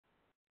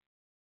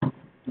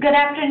Good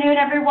afternoon,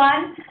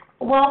 everyone.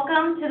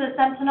 Welcome to the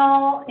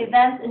Sentinel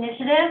Events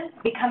Initiative,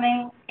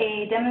 Becoming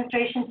a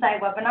Demonstration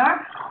Site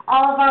webinar.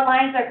 All of our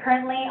lines are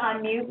currently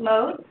on mute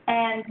mode,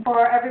 and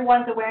for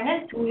everyone's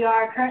awareness, we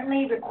are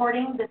currently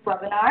recording this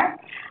webinar.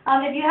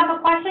 If you have a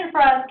question for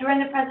us during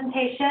the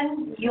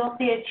presentation, you'll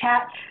see a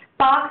chat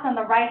box on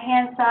the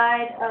right-hand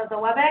side of the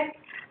WebEx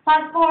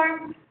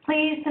platform.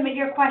 Please submit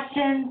your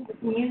questions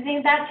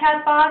using that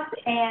chat box,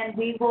 and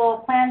we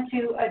will plan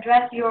to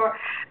address your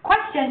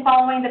question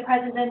following the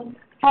presentation.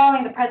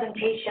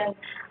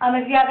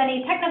 If you have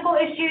any technical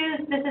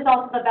issues, this is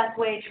also the best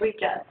way to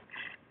reach us.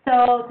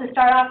 So to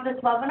start off this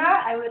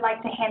webinar, I would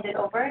like to hand it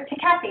over to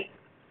Kathy.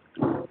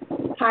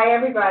 Hi,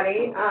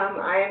 everybody.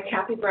 I am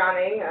Kathy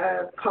Browning,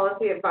 a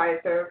policy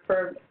advisor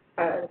for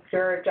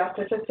Juror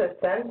Justice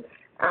Assistance.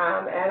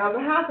 And on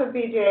behalf of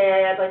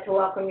BJA, I'd like to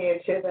welcome you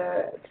to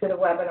the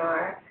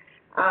webinar.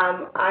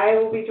 I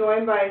will be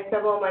joined by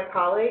several of my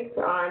colleagues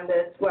on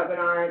this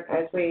webinar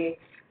as we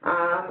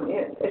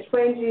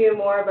explain to you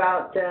more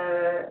about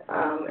the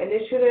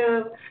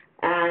initiative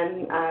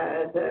and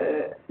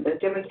the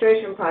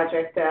demonstration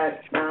project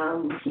that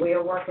we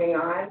are working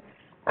on.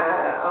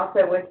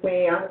 Also with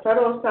me on the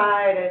federal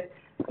side is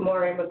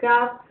Maureen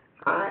McGuff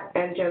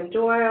and Jim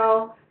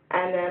Doyle.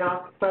 And then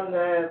from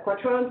the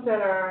Quattrone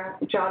Center,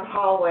 John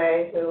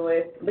Hallway, who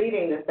is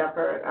leading this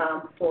effort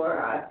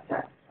for us.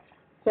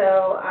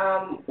 So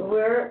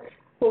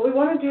what we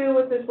want to do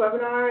with this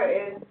webinar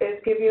is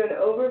give you an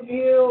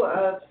overview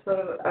of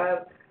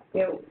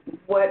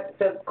what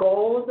the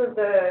goals of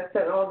the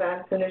Sentinel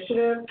Events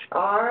Initiative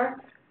are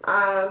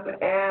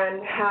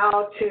and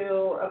how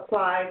to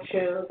apply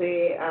to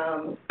be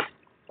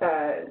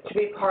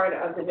part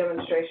of the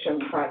demonstration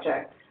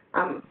project.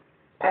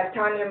 As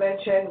Tanya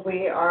mentioned,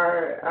 we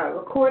are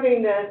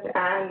recording this,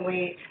 and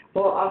we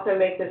will also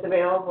make this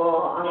available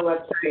on the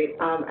website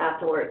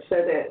afterwards so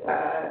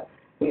that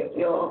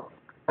you'll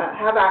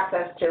have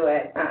access to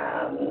it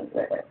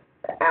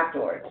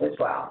afterwards as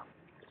well.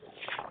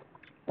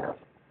 So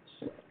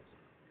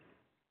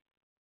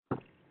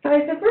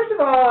first of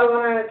all, I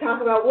want to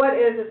talk about what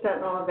is a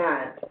Sentinel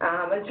event.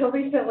 Until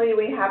recently,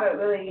 we haven't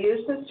really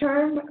used this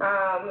term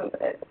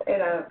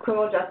in a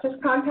criminal justice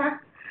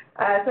context.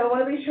 So I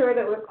want to be sure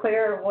that we're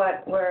clear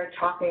what we're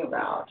talking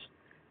about.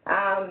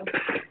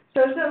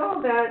 So a Sentinel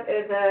event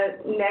is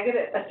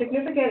a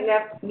significant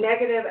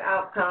negative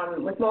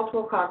outcome with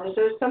multiple causes.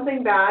 There's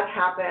something bad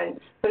happened,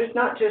 but it's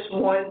not just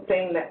one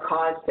thing that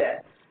caused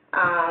it.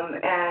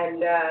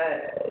 And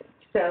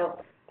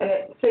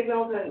it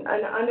signals an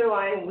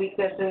underlying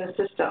weakness in the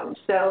system.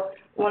 So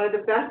one of the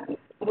best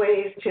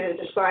ways to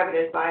describe it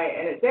is by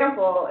an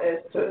example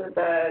is through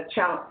the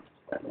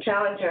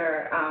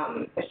Challenger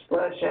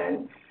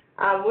explosion.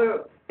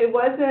 It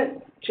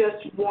wasn't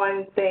just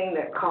one thing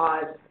that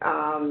caused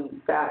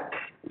that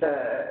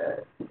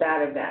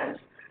event.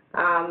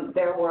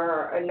 There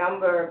were a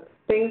number of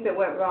things that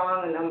went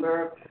wrong, a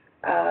number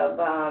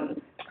of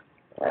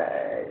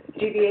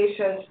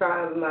deviations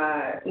from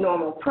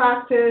normal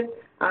practice.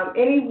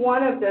 Any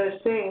one of those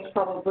things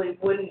probably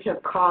wouldn't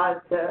have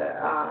caused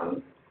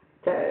the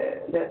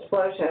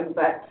explosion,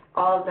 but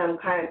all of them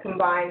kind of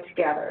combined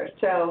together.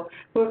 So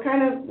we're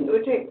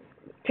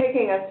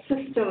taking a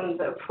systems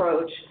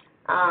approach,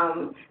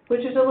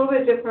 which is a little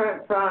bit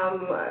different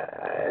from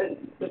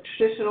the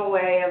traditional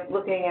way of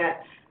looking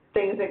at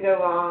things that go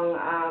wrong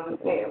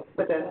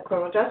within the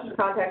criminal justice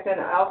context and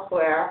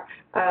elsewhere,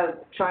 of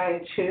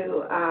trying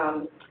to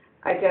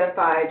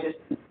identify just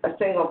a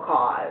single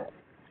cause.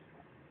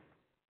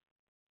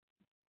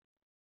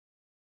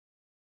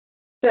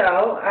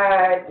 So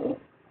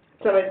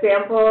some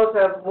examples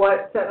of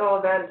what Sentinel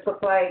events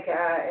look like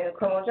in a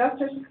criminal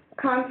justice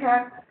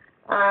context.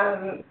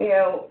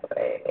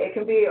 It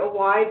can be a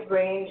wide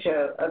range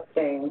of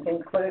things,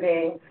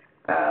 including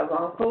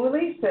wrongful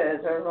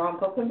releases or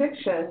wrongful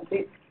convictions.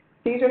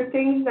 These are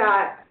things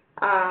that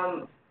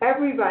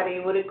everybody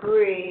would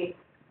agree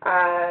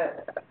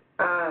that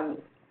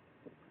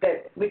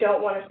we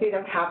don't want to see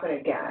them happen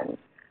again,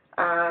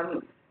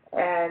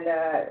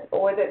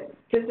 or that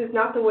this is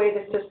not the way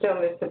the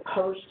system is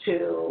supposed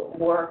to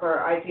work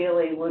or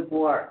ideally would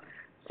work.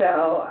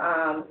 So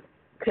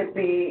could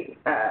be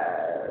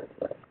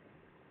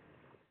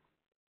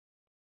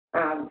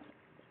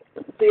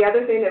the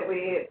other thing that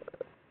we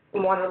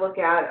want to look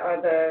at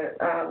are the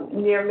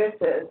near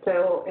misses.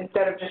 So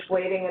instead of just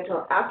waiting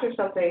until after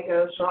something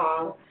goes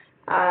wrong,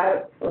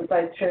 we'd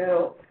like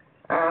to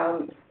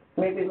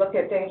maybe look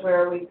at things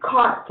where we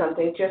caught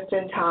something just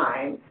in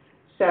time.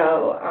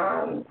 So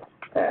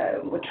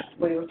which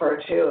we refer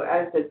to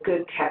as the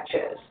good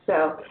catches.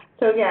 So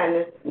again,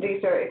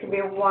 it can be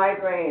a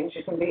wide range.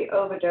 It can be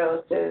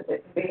overdoses.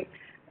 It can be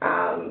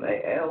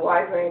a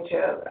wide range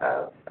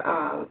of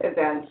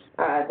events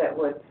that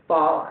would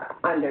fall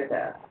under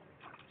this.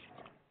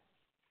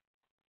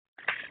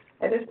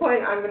 At this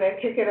point, I'm going to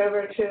kick it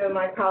over to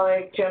my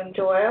colleague Jim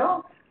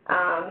Doyle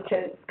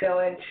to go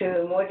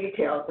into more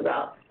details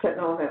about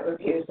Sentinel event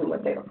reviews and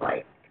what they look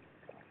like.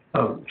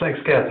 Thanks,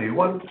 Kathy.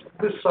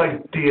 This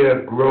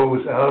idea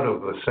grows out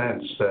of a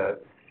sense that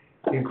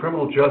in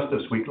criminal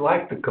justice, we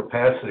lack the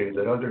capacity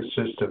that other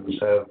systems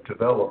have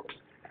developed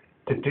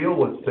to deal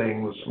with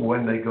things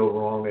when they go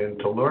wrong and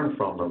to learn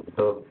from them.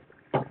 The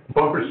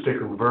bumper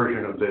sticker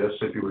version of this,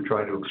 if you were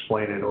trying to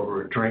explain it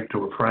over a drink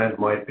to a friend,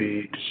 might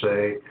be to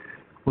say,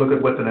 look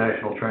at what the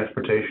National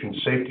Transportation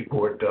Safety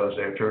Board does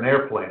after an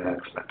airplane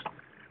accident.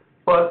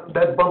 But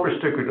that bumper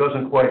sticker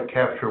doesn't quite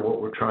capture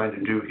what we're trying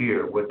to do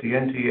here. What the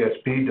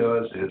NTSB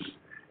does is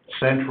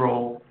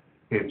central,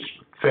 it's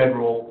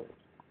federal,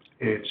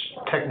 it's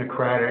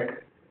technocratic,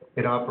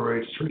 it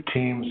operates through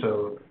teams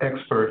of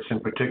experts in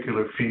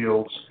particular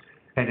fields,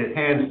 and it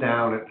hands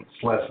down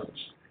its lessons.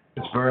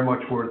 It's very much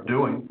worth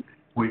doing.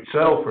 We'd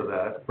settle for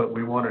that, but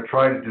we want to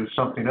try to do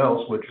something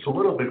else which is a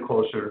little bit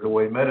closer to the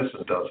way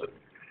medicine does it.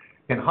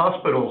 In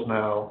hospitals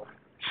now,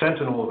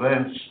 Sentinel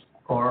events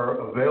are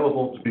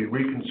available to be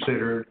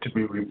reconsidered, to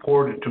be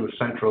reported to a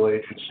central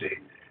agency,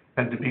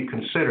 and to be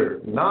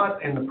considered,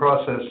 not in the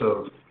process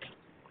of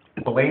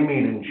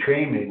blaming and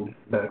shaming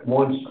that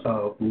once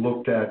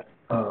looked at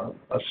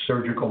a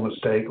surgical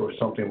mistake or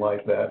something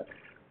like that,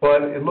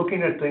 but in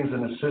looking at things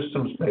in a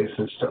systems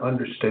basis to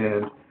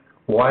understand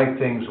why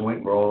things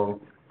went wrong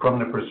from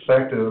the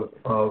perspective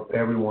of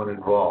everyone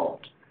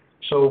involved.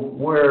 So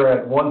where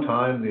at one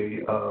time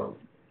the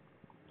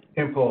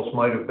impulse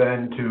might have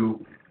been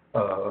to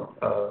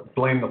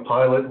blame the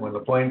pilot when the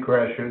plane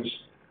crashes,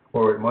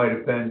 or it might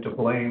have been to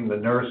blame the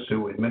nurse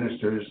who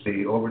administers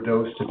the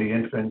overdose to the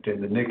infant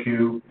in the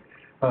NICU.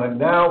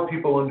 Now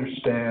people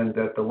understand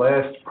that the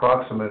last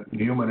proximate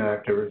human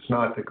actor is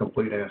not the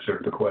complete answer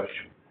to the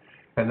question.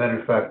 And that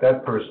in fact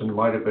that person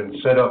might have been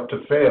set up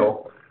to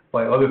fail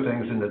by other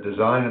things in the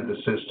design of the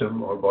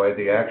system or by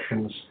the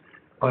actions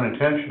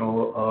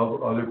unintentional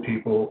of other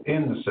people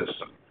in the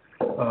system.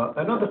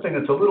 Another thing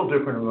that's a little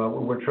different about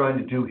what we're trying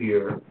to do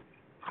here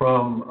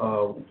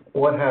from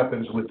what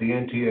happens with the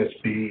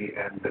NTSB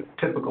and the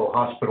typical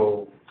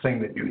hospital thing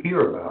that you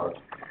hear about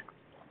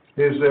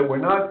is that we're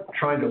not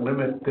trying to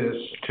limit this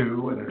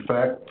to, and in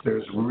fact,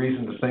 there's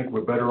reason to think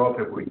we're better off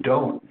if we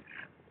don't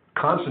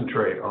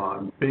concentrate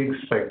on big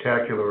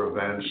spectacular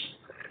events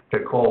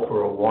that call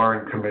for a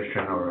Warren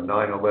Commission or a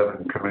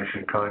 9/11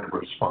 Commission kind of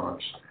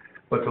response,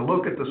 but to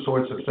look at the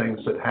sorts of things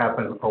that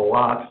happen a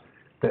lot,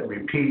 that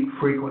repeat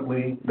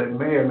frequently, that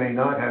may or may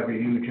not have a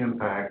huge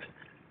impact,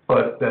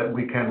 but that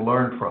we can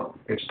learn from.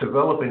 It's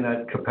developing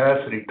that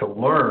capacity to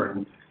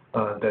learn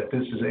that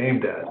this is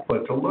aimed at,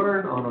 but to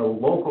learn on a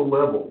local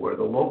level where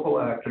the local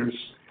actors,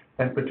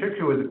 and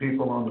particularly the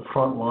people on the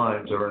front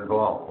lines, are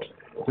involved.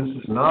 This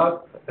is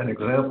not an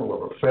example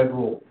of a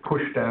federal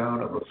push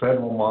down of a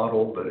federal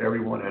model that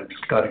everyone has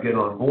got to get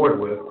on board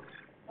with.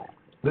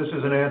 This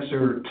is an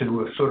answer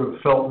to a sort of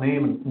felt need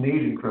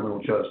in criminal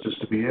justice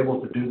to be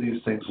able to do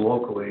these things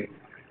locally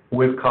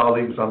with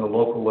colleagues on the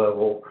local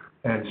level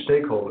and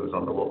stakeholders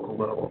on the local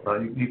level. Now,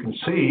 you can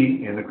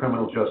see in the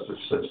criminal justice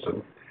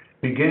system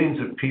beginnings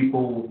of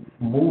people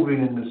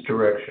moving in this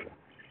direction.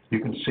 You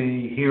can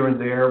see here and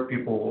there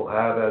people will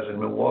have, as in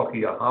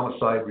Milwaukee, a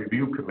homicide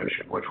review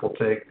commission, which will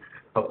take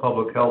a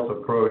public health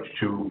approach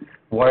to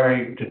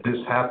why did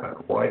this happen?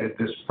 Why did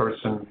this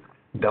person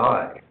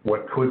die?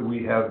 What could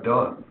we have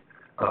done?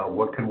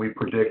 What can we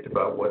predict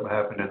about what will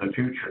happen in the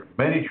future?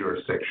 Many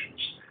jurisdictions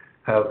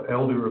have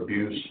elder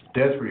abuse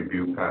death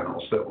review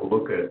panels that will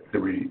look at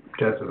the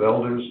death of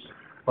elders.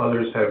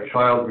 Others have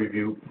child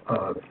review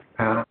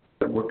panels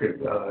that look at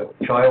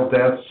child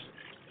deaths.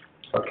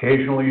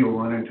 Occasionally you'll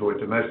run into a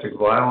domestic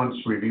violence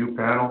review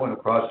panel in a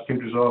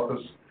prosecutor's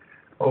office.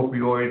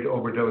 Opioid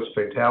overdose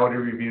fatality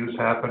reviews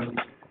happen.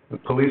 The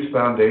Police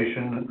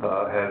Foundation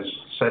has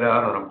set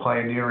out on a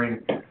pioneering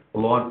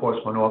law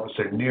enforcement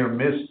officer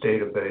near-miss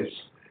database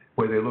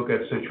where they look at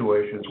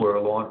situations where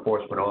a law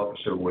enforcement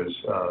officer was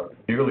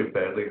nearly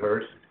badly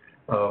hurt,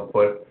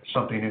 but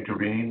something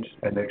intervened,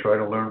 and they try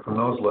to learn from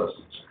those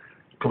lessons.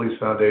 The Police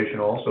Foundation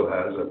also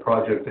has a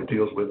project that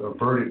deals with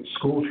averted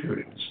school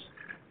shootings,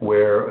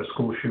 where a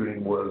school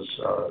shooting was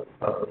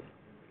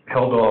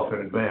held off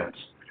in advance.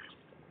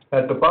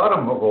 At the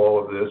bottom of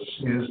all of this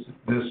is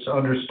this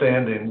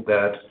understanding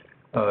that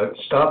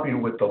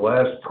stopping with the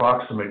last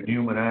proximate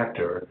human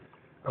actor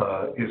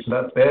is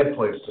not a bad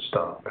place to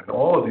stop. And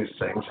all of these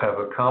things have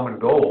a common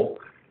goal,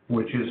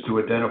 which is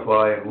to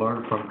identify and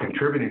learn from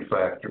contributing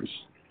factors,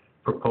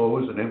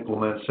 propose and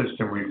implement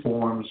system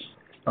reforms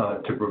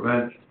to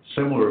prevent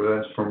similar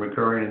events from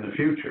occurring in the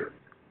future.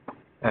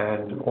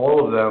 And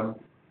all of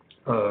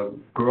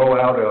them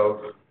grow out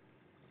of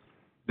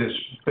this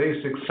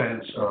basic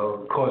sense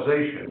of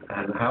causation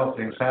and how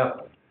things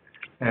happen.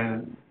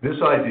 And this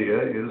idea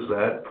is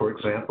that, for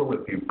example,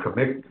 if you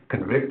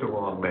convict the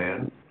wrong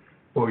man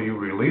or you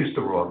release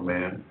the wrong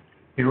man,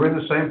 you're in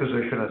the same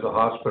position as a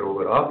hospital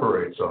that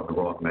operates on the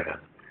wrong man.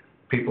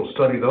 People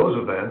study those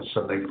events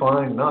and they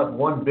find not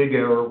one big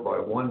error by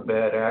one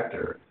bad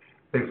actor.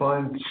 They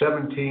find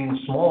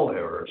 17 small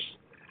errors.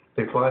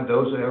 They find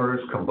those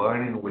errors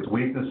combining with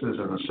weaknesses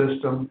in the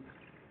system,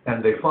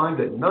 and they find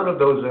that none of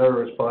those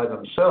errors by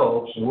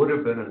themselves would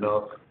have been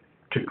enough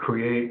to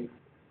create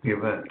the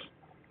event.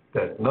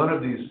 that none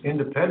of these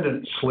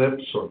independent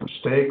slips or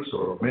mistakes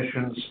or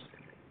omissions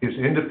is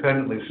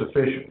independently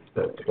sufficient,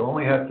 that you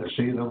only have to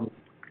see them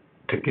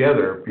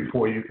together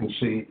before you can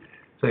see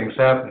things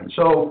happening.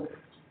 So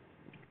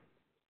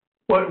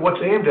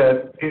what's aimed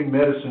at in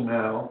medicine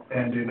now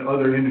and in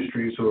other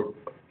industries who are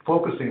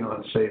focusing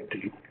on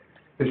safety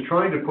is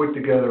trying to put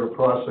together a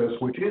process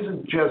which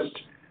isn't just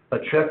a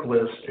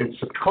checklist, it's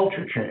a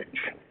culture change,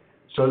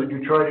 so that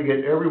you try to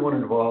get everyone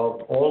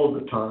involved all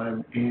of the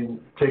time in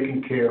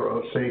taking care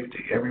of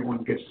safety.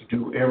 Everyone gets to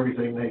do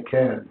everything they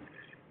can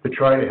to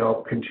try to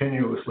help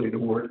continuously to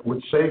work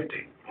with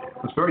safety.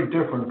 It's very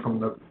different from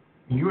the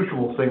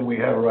usual thing we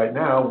have right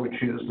now, which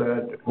is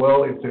that,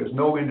 well, if there's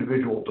no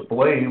individual to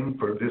blame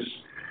for this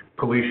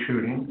police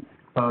shooting,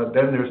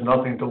 then there's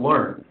nothing to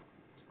learn.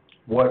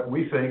 What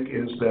we think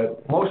is that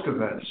most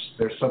events,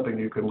 there's something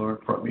you can learn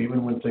from,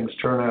 even when things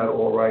turn out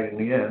all right in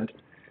the end.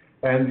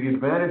 And the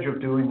advantage of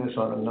doing this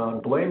on a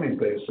non-blaming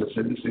basis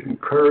is it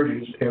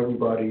encourages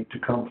everybody to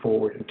come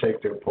forward and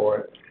take their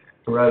part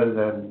rather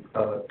than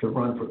to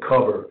run for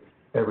cover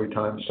every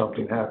time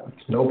something happens.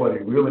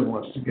 Nobody really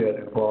wants to get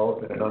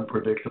involved in an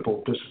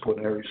unpredictable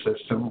disciplinary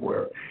system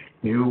where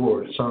you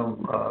or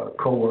some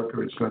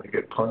coworker is going to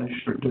get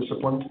punished or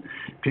disciplined.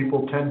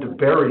 People tend to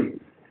bury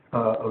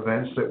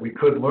events that we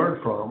could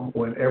learn from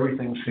when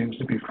everything seems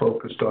to be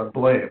focused on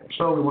blame.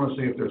 So we want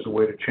to see if there's a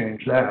way to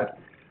change that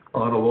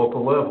on a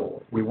local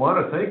level. We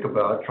want to think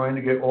about trying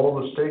to get all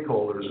the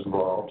stakeholders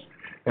involved,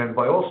 and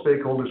by all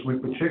stakeholders we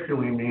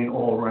particularly mean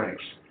all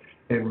ranks.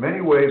 In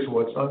many ways,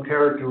 what's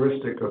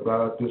uncharacteristic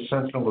about this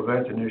Sentinel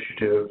Event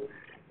Initiative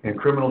in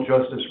criminal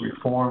justice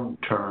reform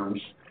terms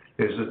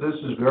is that this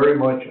is very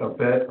much a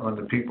bet on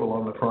the people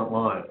on the front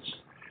lines,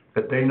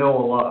 that they know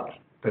a lot,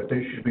 that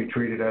they should be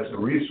treated as a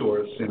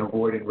resource in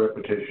avoiding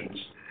repetitions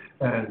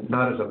and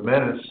not as a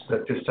menace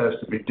that just has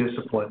to be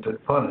disciplined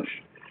and punished.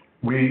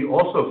 We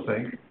also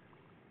think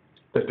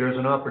that there's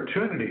an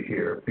opportunity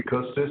here,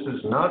 because this is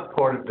not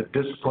part of the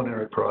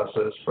disciplinary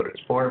process, but it's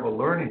part of a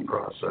learning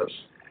process,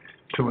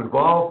 to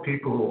involve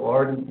people who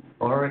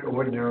aren't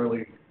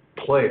ordinarily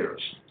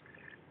players.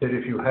 That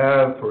if you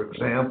have, for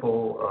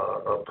example,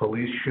 a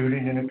police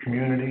shooting in a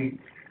community,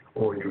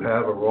 or you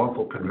have a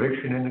wrongful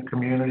conviction in the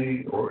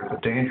community, or if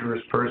a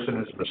dangerous person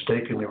is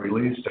mistakenly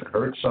released and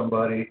hurts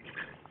somebody,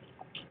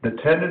 the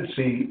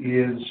tendency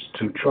is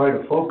to try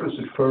to focus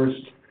at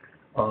first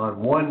on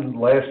one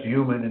last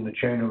human in the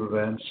chain of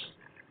events,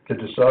 to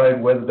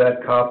decide whether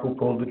that cop who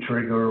pulled the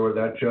trigger or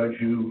that judge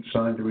who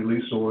signed the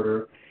release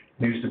order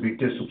needs to be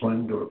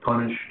disciplined or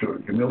punished or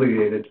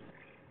humiliated,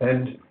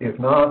 and if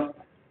not,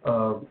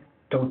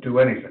 don't do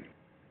anything.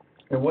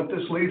 And what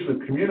this leaves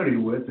the community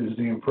with is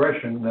the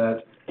impression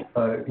that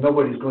if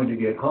nobody's going to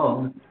get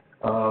hung,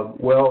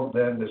 well,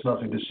 then there's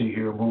nothing to see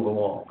here, move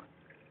along.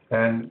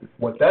 And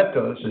what that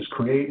does is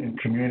create in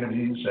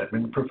communities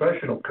and in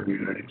professional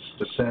communities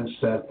the sense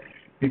that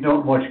you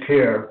don't much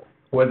care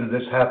whether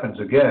this happens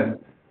again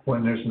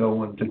when there's no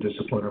one to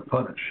discipline or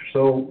punish.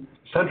 So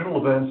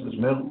Sentinel Events is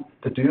meant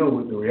to deal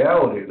with the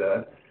reality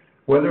that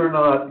whether or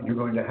not you're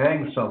going to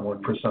hang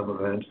someone for some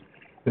event,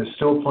 there's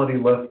still plenty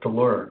left to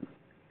learn.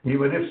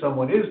 Even if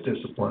someone is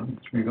disciplined,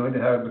 you're going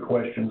to have the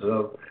questions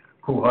of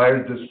who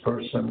hired this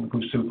person,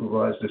 who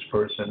supervised this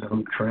person,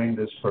 who trained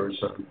this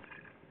person,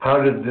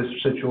 how did this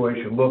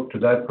situation look to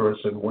that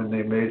person when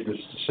they made this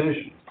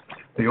decision.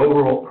 The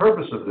overall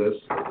purpose of this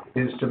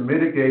is to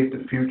mitigate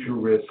the future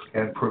risk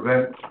and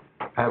prevent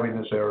having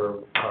this error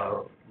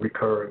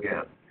recur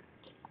again.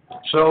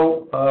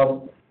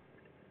 So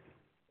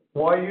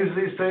why use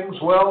these things?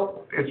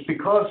 Well, it's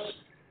because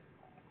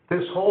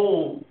this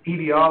whole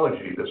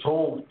etiology, this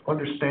whole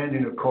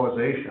understanding of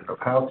causation, of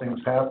how things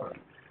happen,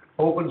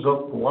 opens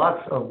up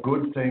lots of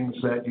good things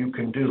that you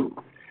can do.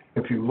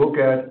 If you look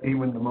at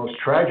even the most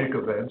tragic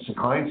events in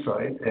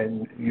hindsight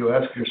and you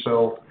ask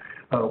yourself,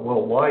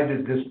 well, why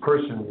did this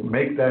person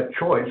make that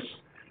choice?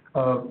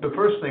 The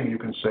first thing you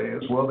can say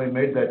is, well, they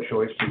made that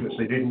choice because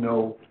they didn't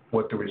know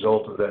what the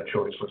result of that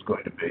choice was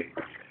going to be.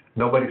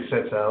 Nobody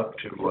sets out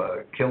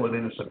to kill an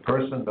innocent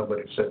person.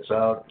 Nobody sets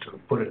out to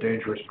put a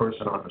dangerous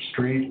person on the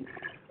street.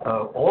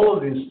 All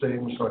of these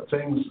things are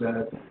things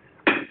that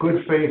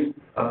good faith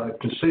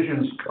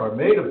decisions are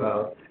made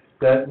about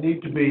that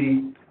need to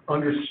be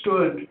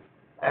understood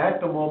at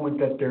the moment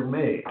that they're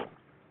made.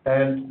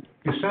 And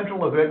the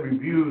Sentinel Event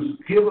Reviews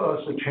give us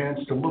a chance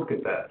to look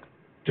at that,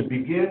 to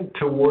begin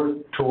to work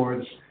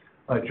towards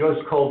a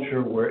just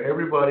culture where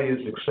everybody is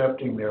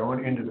accepting their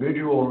own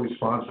individual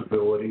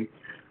responsibility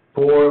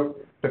for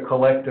the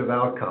collective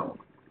outcome,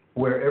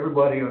 where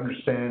everybody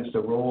understands the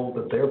role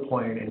that they're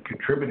playing in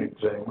contributing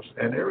things,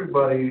 and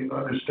everybody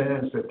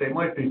understands that they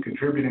might be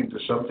contributing to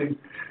something,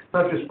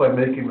 not just by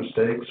making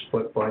mistakes,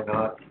 but by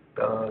not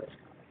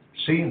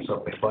seeing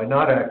something, by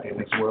not acting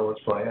as well as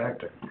by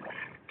acting.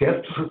 Get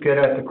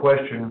at the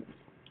question,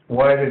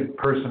 why did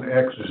person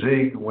X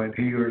zig when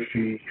he or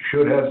she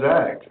should have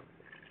zagged?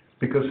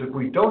 Because if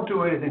we don't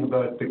do anything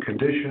about the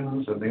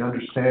conditions and the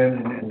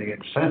understanding and the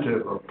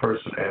incentive of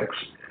person X,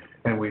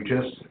 and we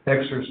just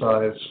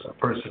exercise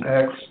person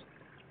X,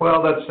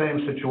 Well, that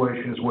same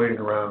situation is waiting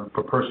around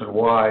for person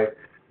Y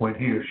when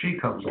he or she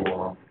comes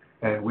along,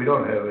 and we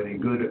don't have any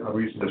good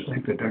reason to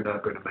think that they're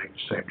not going to make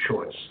the same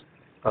choice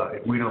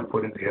if we don't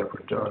put in the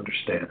effort to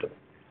understand it.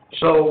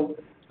 So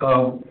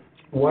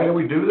why do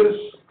we do this?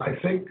 I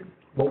think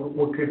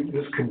what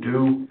this can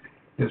do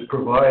is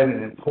provide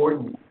an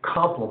important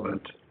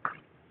complement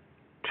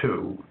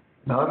to,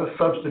 not a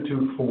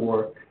substitute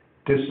for,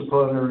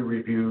 disciplinary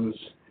reviews,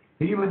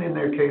 even in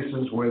their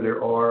cases where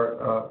there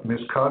are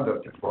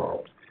misconduct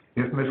involved.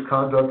 If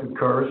misconduct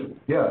occurs,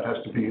 yeah, it has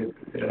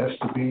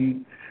to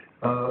be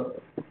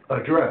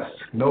addressed.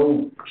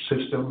 No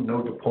system,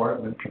 no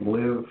department can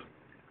live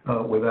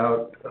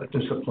without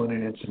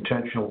disciplining its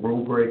intentional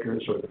rule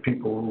breakers or the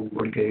people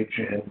who engage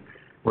in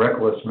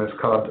reckless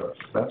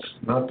misconduct. That's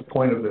not the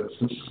point of this.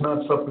 This is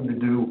not something to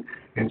do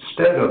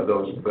instead of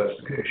those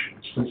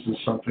investigations. This is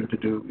something to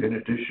do in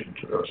addition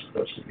to those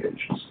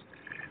investigations.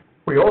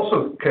 We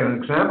also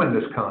can examine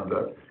this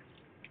conduct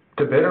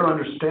to better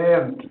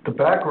understand the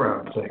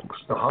background things,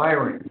 the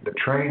hiring, the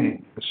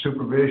training, the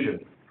supervision,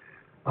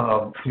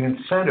 the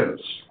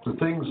incentives, the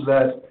things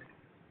that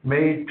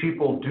made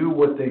people do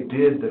what they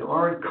did that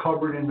aren't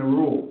covered in the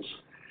rules.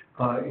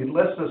 It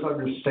lets us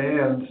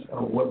understand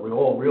what we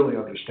all really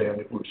understand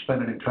if we've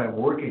spent any time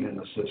working in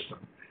the system,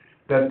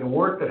 that the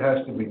work that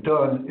has to be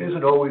done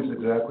isn't always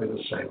exactly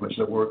the same as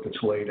the work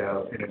that's laid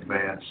out in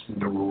advance in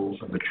the rules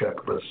and the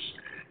checklists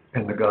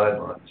and the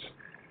guidelines.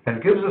 And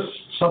it gives us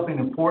something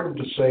important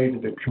to say to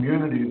the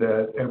community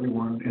that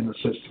everyone in the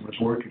system is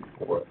working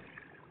for.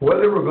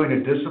 Whether we're going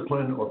to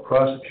discipline or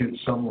prosecute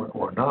someone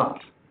or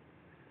not,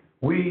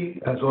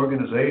 we as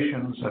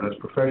organizations and as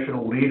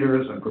professional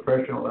leaders and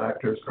professional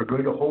actors are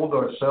going to hold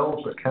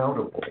ourselves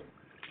accountable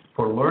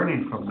for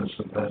learning from this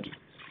event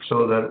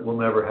so that it will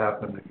never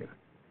happen again.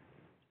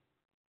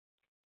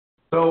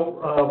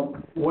 So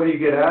what do you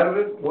get out of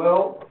it?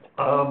 Well,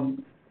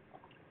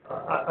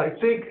 I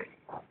think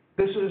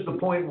this is the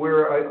point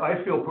where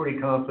I feel pretty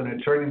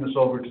confident turning this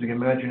over to the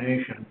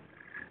imagination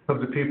of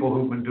the people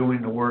who've been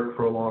doing the work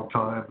for a long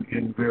time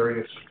in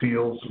various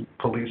fields,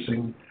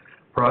 policing,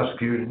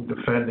 prosecuting,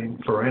 defending,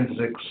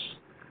 forensics,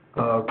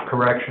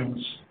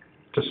 corrections,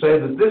 to say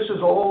that this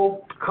is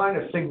all the kind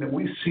of thing that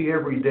we see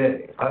every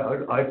day.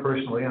 I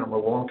personally am a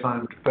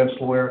long-time defense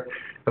lawyer.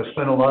 I've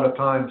spent a lot of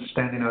time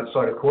standing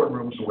outside of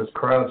courtrooms with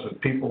crowds of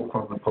people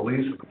from the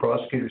police and the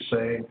prosecutors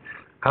saying,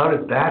 how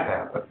did that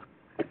happen?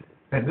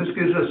 And this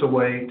gives us a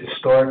way to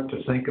start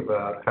to think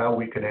about how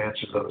we can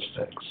answer those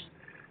things,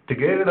 to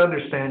get an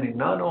understanding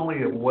not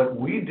only of what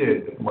we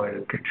did that might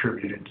have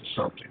contributed to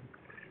something,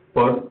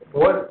 but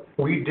what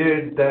we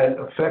did that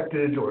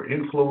affected or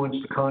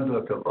influenced the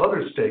conduct of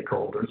other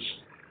stakeholders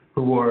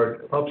who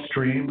are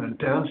upstream and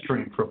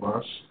downstream from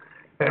us,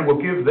 and will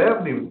give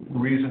them the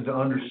reason to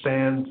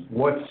understand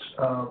what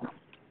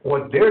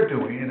they're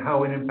doing and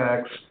how it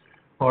impacts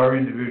our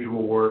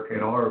individual work in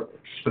our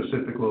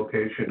specific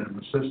location in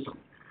the system.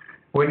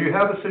 When you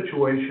have a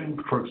situation,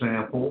 for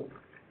example,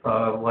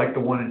 like the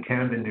one in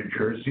Camden, New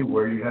Jersey,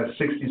 where you have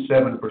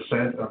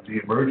 67% of the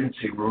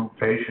emergency room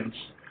patients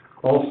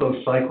also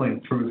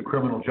cycling through the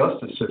criminal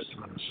justice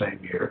system in the same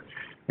year,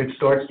 it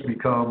starts to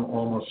become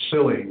almost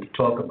silly to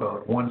talk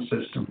about one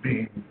system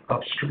being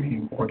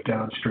upstream or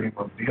downstream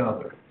of the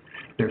other.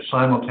 They're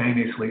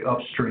simultaneously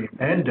upstream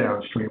and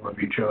downstream of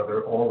each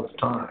other all the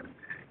time.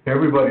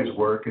 Everybody's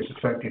work is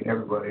affecting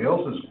everybody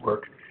else's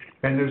work,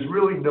 and there's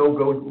really no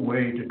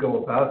way to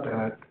go about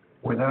that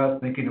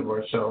without thinking of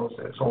ourselves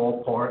as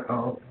all part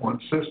of one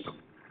system.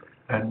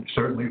 And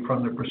certainly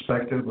from the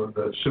perspective of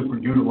the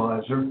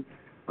super-utilizer,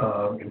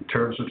 in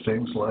terms of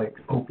things like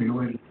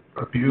opioid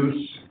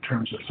abuse, in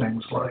terms of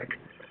things like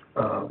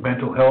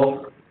mental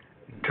health,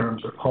 in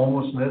terms of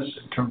homelessness,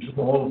 in terms of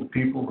all of the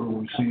people who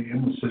we see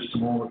in the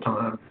system all the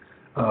time,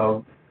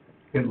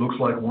 it looks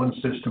like one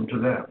system to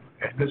them.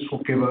 And this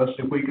will give us,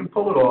 if we can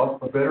pull it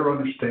off, a better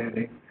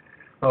understanding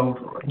of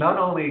not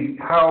only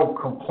how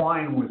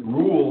complying with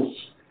rules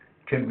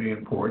can be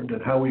important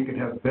and how we can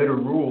have better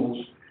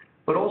rules,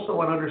 but also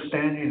an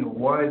understanding of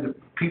why the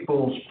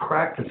people's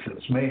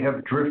practices may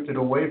have drifted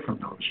away from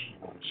those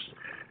rules,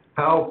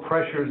 how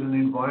pressures in the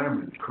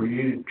environment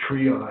created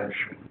triage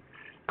and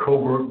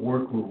covert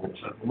work rules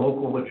and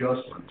local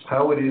adjustments,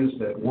 how it is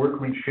that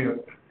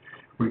workmanship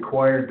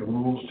required the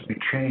rules to be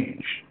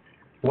changed,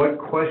 what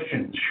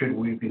questions should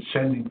we be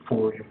sending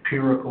for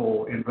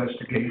empirical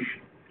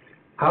investigation,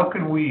 how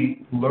can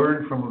we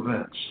learn from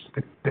events.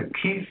 The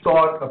key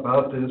thought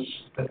about this,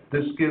 that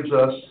this gives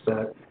us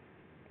that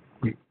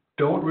we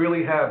don't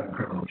really have in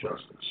criminal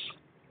justice,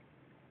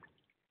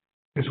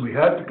 is we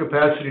have the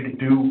capacity to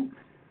do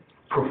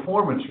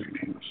performance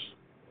reviews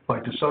by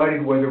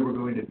deciding whether we're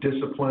going to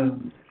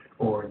discipline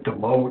or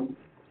demote,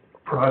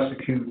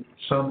 prosecute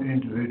some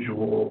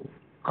individual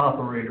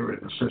operator in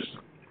the system.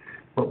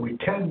 What we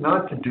tend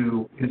not to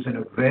do is an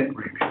event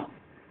review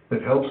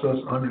that helps us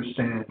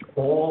understand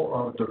all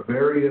of the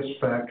various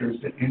factors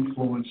that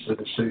influence the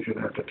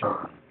decision at the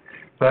time,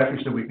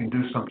 factors that we can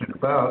do something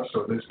about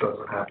so this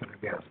doesn't happen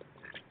again.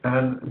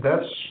 And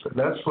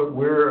that's what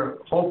we're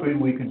hoping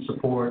we can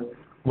support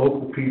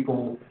local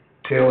people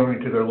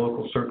tailoring to their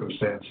local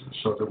circumstances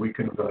so that we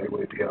can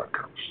evaluate the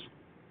outcomes.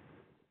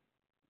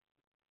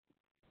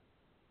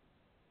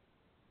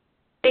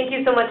 Thank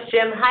you so much,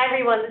 Jim. Hi,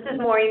 everyone. This is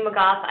Maureen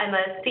McGough. I'm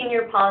a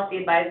Senior Policy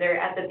Advisor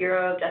at the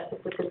Bureau of Justice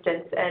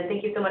Assistance, and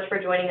thank you so much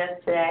for joining us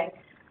today.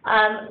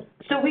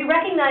 So we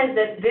recognize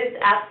that this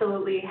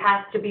absolutely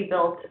has to be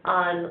built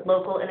on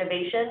local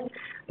innovation,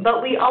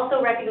 but we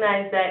also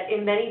recognize that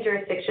in many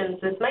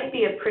jurisdictions, this might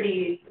be a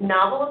pretty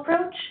novel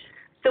approach.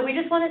 So we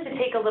just wanted to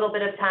take a little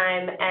bit of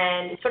time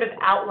and sort of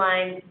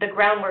outline the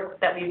groundwork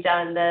that we've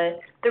done, the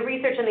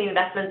research and the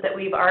investments that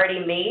we've already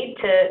made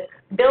to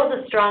build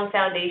a strong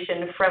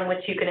foundation from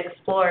which you can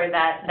explore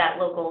that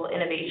local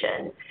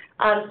innovation.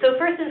 So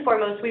first and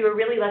foremost, we were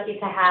really lucky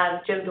to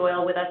have Jim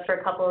Doyle with us for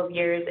a couple of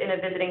years in a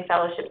visiting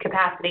fellowship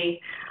capacity.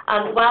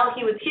 While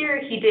he was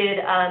here, he did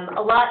a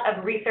lot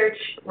of research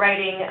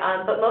writing,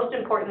 but most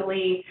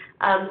importantly,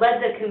 led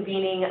the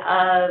convening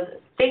of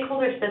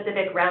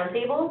stakeholder-specific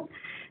roundtables.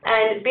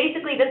 And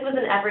basically, this was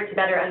an effort to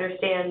better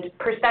understand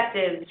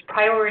perspectives,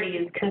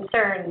 priorities,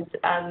 concerns,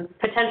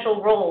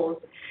 potential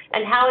roles,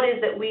 and how it is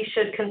that we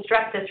should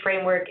construct this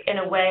framework in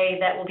a way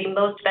that will be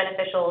most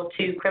beneficial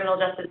to criminal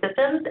justice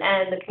systems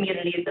and the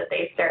communities that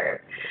they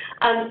serve.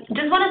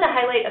 Just wanted to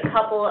highlight a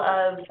couple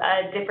of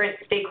different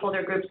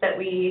stakeholder groups that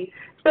we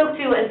spoke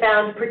to and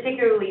found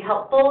particularly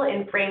helpful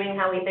in framing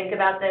how we think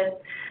about this.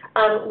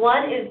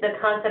 One is the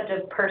concept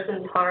of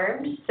persons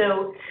harmed.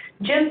 So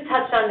Jim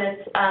touched on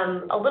this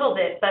a little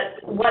bit,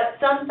 but what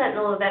some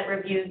Sentinel event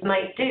reviews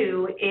might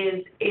do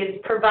is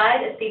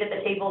provide a seat at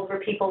the table for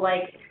people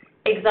like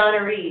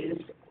exonerees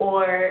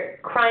or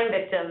crime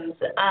victims,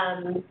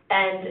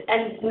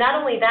 and not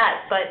only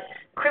that, but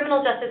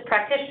criminal justice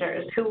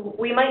practitioners who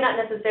we might not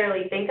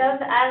necessarily think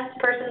of as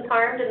persons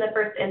harmed in the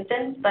first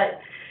instance, but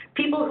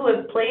people who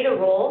have played a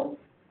role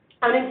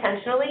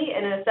unintentionally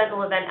in a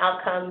Sentinel event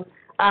outcome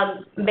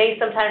may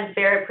sometimes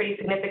bear a pretty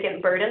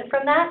significant burden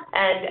from that,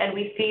 and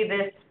we see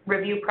this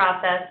review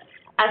process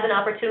as an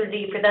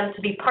opportunity for them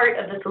to be part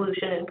of the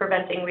solution in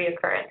preventing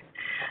reoccurrence.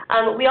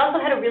 We also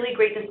had a really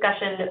great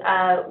discussion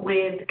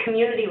with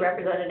community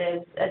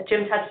representatives.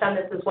 Jim touched on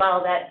this as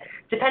well, that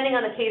depending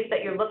on the case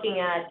that you're looking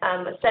at,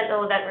 a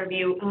Sentinel event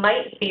review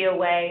might be a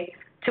way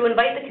to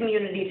invite the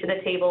community to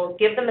the table,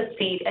 give them a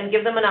seat, and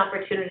give them an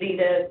opportunity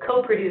to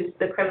co-produce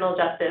the criminal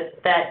justice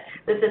that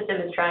the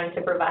system is trying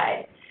to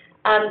provide.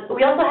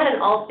 We also had an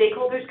all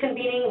stakeholders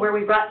convening where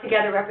we brought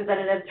together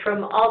representatives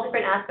from all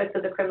different aspects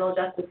of the criminal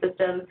justice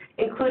system,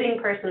 including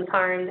persons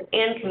harmed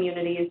and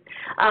communities.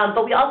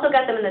 But we also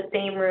got them in the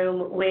same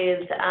room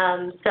with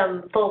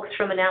some folks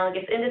from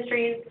analogous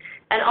industries,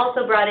 and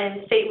also brought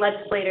in state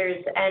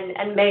legislators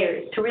and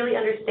mayors to really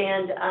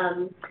understand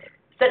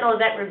Sentinel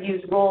Event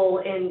Review's role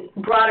in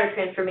broader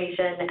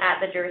transformation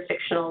at the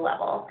jurisdictional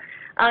level.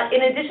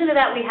 In addition to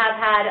that, we have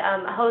had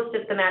a host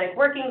of thematic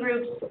working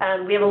groups.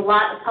 We have a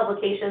lot of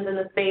publications in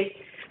the space.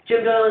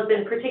 Jim Doyle has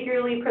been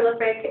particularly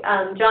prolific.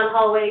 John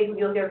Holloway, who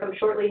you'll hear from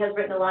shortly, has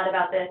written a lot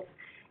about this.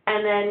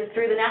 And then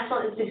through the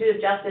National Institute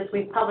of Justice,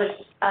 we've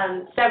published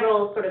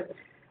several sort of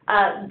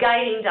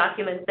guiding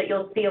documents that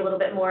you'll see a little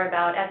bit more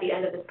about at the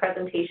end of this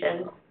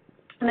presentation.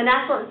 And the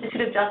National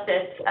Institute of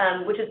Justice,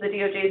 which is the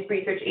DOJ's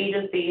research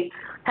agency,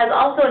 has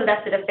also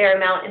invested a fair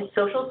amount in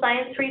social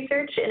science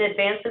research in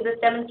advance of this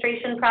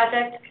demonstration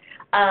project.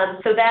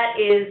 So that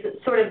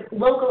is sort of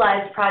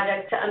localized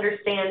projects to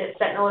understand if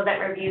Sentinel event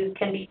reviews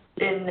can be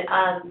used in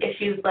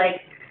issues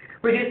like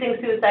reducing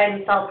suicide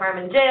and self-harm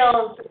in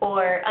jails,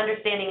 or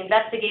understanding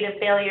investigative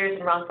failures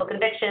and wrongful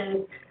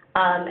convictions,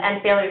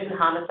 and failures in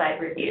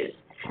homicide reviews.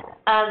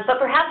 But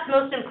perhaps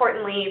most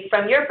importantly,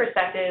 from your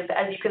perspective,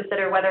 as you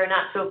consider whether or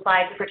not to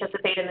apply to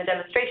participate in the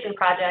demonstration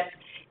project,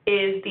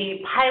 is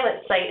the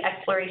pilot site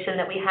exploration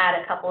that we had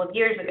a couple of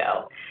years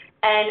ago.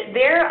 And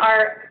there,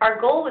 our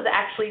goal was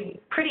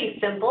actually pretty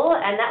simple,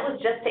 and that was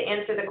just to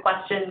answer the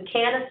question,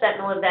 can a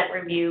Sentinel event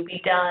review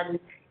be done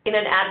in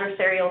an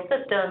adversarial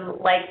system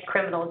like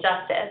criminal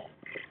justice?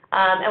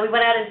 And we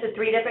went out into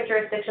 3 different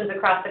jurisdictions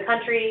across the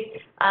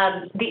country.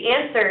 The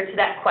answer to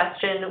that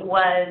question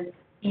was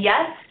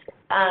yes.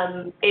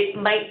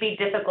 It might be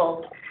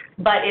difficult,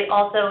 but it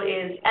also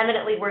is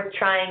eminently worth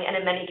trying, and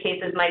in many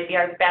cases might be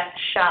our best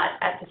shot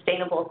at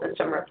sustainable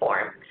system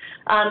reform.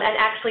 And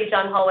actually,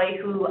 John Holloway,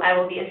 who I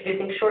will be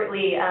introducing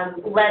shortly,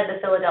 led the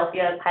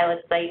Philadelphia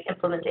pilot site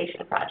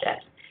implementation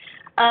project.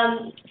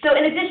 So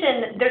in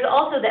addition, there's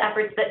also the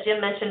efforts that Jim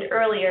mentioned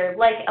earlier,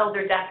 like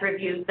elder death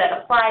reviews,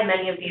 that apply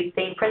many of these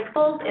same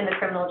principles in the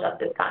criminal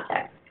justice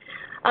context.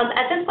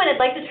 At this point, I'd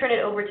like to turn it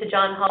over to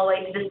John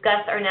Holloway to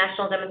discuss our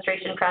national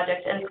demonstration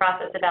project and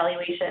process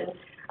evaluation.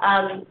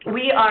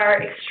 We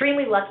are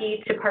extremely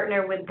lucky to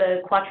partner with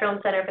the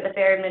Quattrone Center for the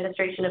Fair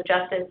Administration of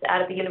Justice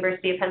out of the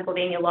University of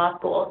Pennsylvania Law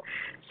School.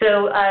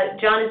 So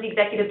John is the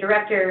executive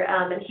director,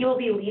 and he will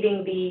be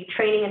leading the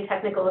training and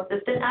technical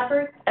assistance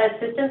efforts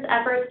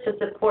to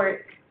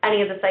support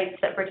any of the sites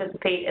that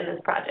participate in this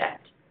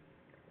project.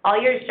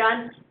 All yours,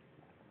 John.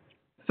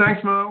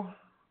 Thanks, Mo.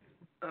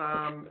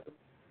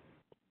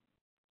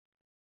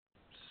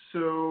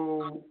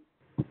 So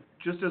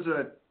just as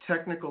a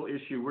technical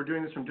issue, we're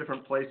doing this from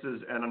different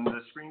places, and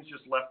the screen's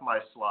just left my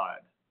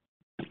slide.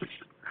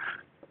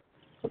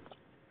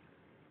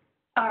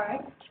 All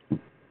right.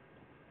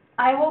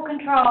 I will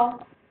control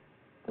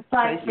the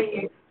slides for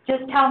you.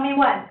 Just tell me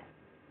when.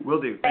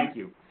 Will do. Thank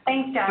you.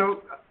 Thanks, Jeff.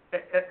 So,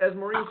 as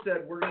Maureen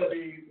said, we're going to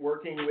be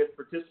working with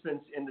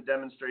participants in the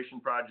demonstration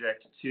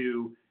project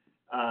to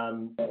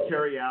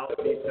carry out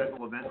these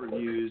Sentinel event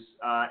reviews,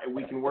 and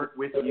we can work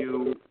with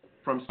you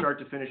from start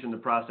to finish in the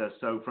process.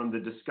 So from the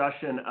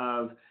discussion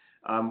of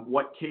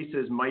what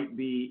cases might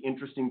be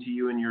interesting to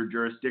you in your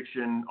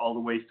jurisdiction all the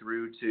way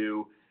through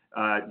to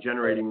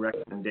generating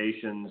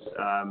recommendations,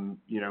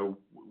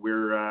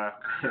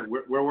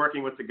 we're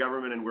working with the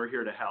government and we're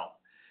here to help.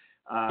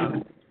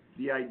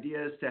 The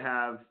idea is to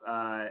have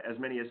as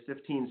many as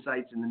 15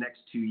 sites in the next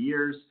 2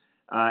 years,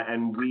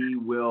 and we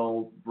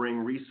will bring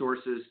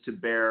resources to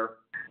bear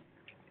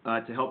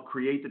to help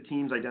create the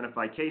teams,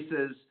 identify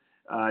cases,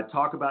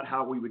 talk about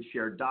how we would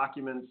share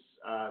documents.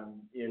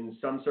 In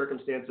some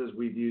circumstances,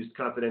 we've used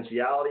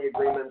confidentiality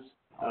agreements.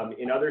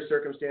 In other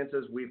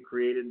circumstances, we've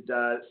created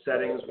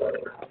settings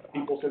where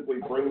people simply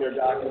bring their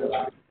documents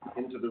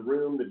into the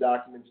room. The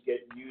documents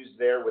get used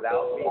there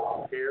without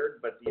being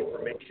shared, but the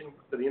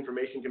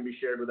information can be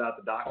shared without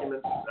the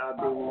documents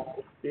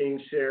being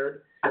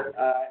shared.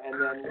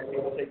 And then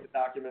people take the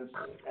documents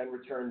and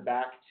return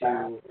back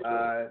to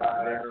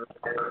their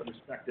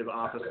respective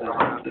offices.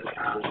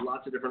 There's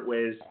lots of different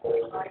ways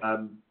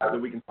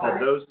that we can solve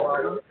those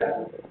problems.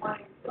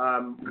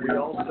 We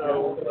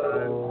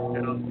also,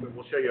 and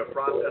we'll show you a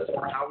process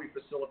for how we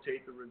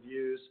facilitate the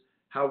reviews,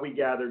 how we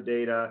gather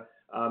data,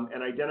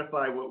 and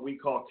identify what we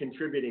call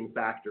contributing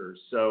factors.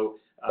 So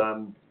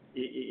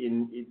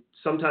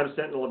sometimes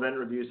Sentinel event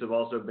reviews have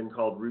also been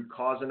called root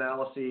cause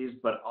analyses,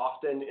 but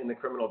often in the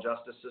criminal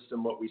justice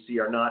system, what we see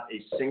are not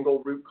a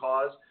single root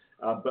cause,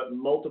 but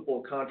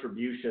multiple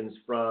contributions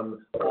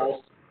from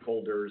all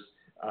stakeholders,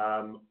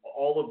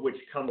 all of which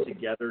come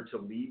together to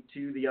lead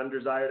to the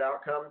undesired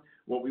outcome.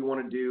 What we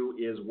want to do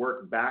is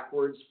work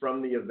backwards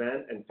from the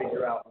event and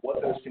figure out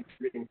what those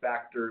contributing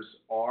factors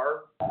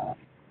are,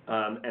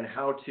 and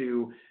how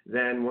to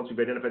then, once we've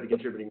identified the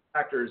contributing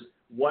factors,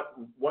 what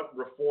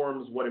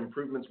reforms, what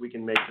improvements we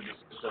can make to the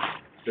system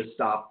to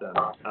stop them.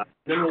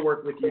 Then we'll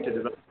work with you to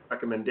develop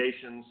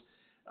recommendations,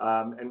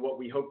 and what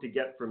we hope to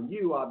get from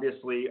you,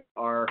 obviously,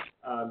 are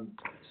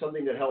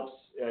something that helps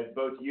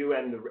both you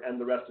and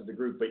the rest of the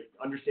group, but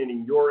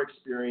understanding your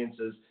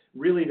experiences.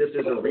 Really, this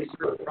is a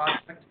research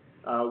project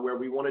where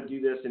we want to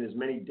do this in as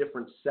many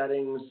different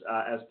settings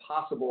as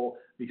possible,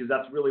 because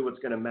that's really what's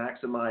going to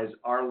maximize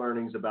our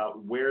learnings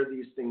about where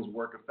these things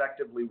work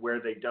effectively,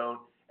 where they don't,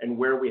 and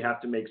where we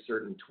have to make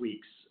certain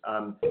tweaks.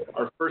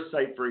 Our first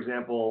site, for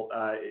example,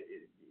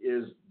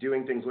 is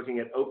doing things looking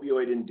at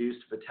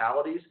opioid-induced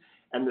fatalities,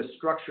 and the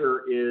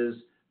structure is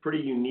pretty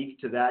unique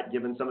to that,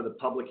 given some of the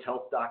public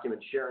health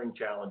document sharing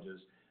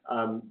challenges.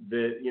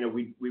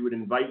 We would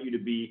invite you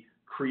to be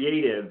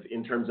creative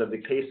in terms of the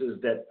cases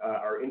that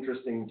are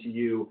interesting to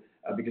you,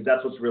 because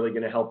that's what's really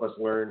going to help us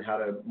learn how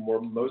to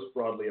most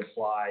broadly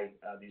apply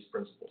these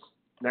principles.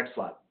 Next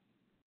slide.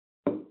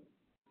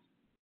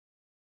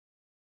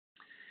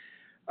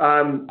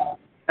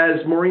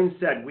 As Maureen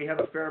said, we have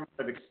a fair amount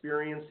of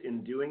experience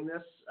in doing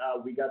this.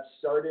 We got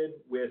started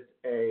with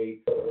a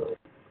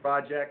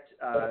project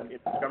in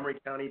Montgomery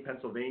County,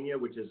 Pennsylvania,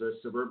 which is a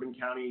suburban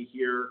county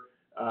here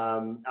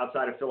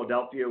outside of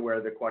Philadelphia,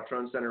 where the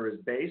Quattrone Center is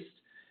based.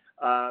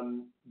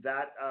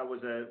 That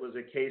was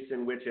a case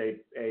in which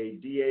a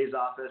DA's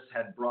office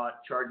had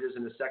brought charges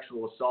in a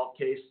sexual assault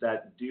case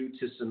that, due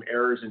to some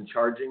errors in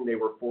charging, they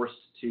were forced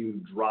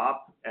to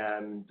drop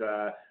and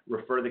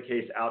refer the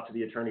case out to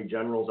the Attorney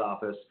General's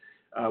office.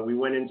 We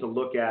went in to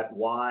look at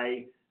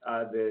why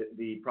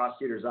the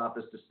prosecutor's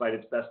office, despite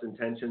its best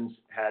intentions,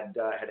 had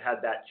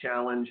that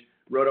challenge,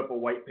 wrote up a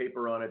white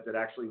paper on it that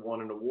actually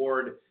won an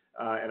award,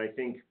 and I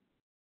think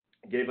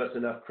gave us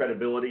enough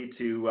credibility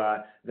to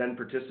then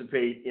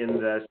participate in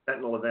the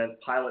Sentinel Event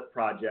pilot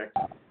project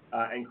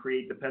and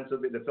create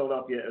the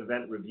Philadelphia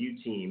Event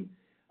Review Team.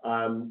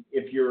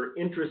 If you're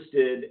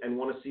interested and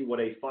want to see what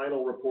a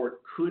final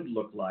report could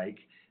look like,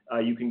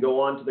 you can go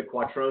on to the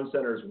Quattrone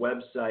Center's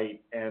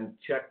website and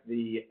check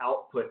the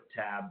Output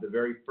tab. The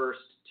very first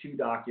 2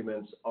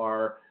 documents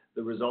are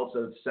the results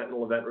of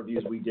Sentinel Event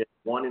Reviews we did,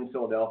 one in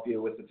Philadelphia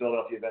with the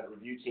Philadelphia Event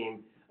Review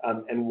Team,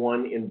 and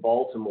one in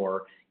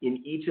Baltimore. In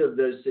each of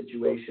those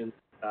situations,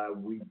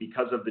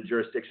 because of the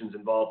jurisdictions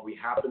involved, we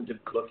happen to be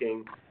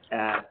looking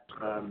at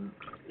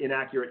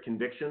inaccurate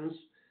convictions,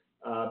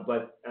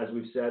 but as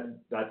we've said,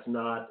 that's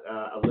not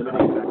a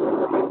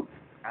limiting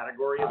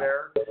category of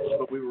error,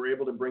 but we were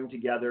able to bring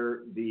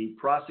together the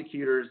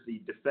prosecutors,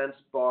 the defense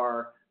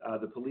bar,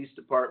 the police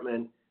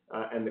department,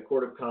 and the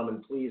Court of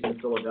Common Pleas in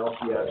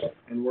Philadelphia,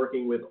 and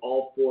working with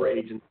all 4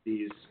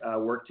 agencies,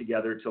 work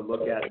together to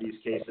look at these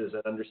cases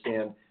and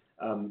understand,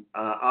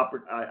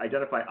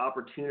 identify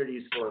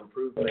opportunities for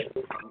improvement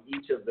from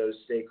each of those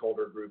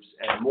stakeholder groups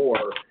and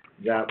more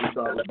that we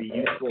thought would be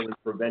useful in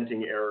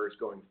preventing errors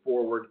going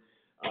forward.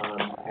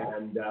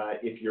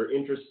 If you're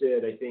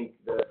interested, I think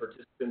the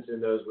participants in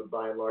those would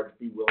by and large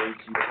be willing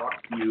to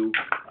talk to you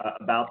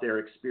about their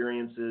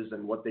experiences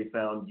and what they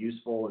found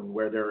useful and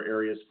where there are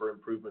areas for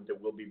improvement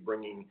that we'll be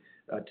bringing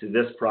to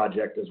this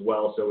project as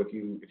well. So if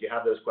you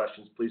have those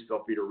questions, please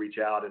feel free to reach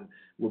out and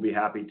we'll be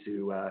happy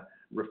to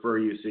refer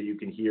you so you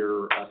can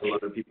hear from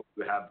other people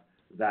who have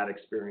that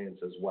experience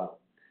as well.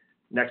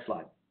 Next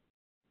slide.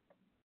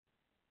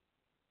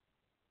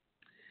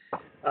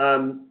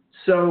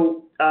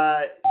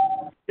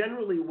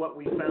 Generally what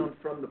we found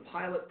from the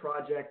pilot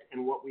project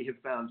and what we have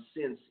found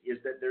since is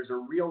that there's a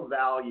real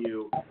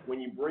value when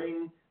you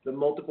bring the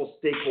multiple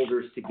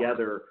stakeholders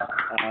together.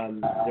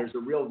 There's a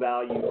real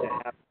value to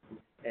have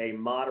a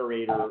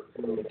moderator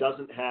who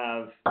doesn't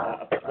have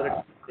a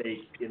political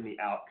stake in the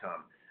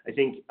outcome. I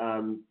think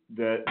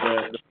the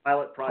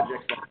pilot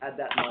projects that had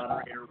that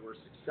moderator were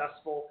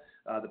successful.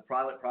 The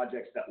pilot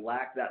projects that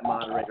lacked that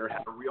moderator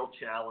had a real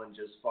challenge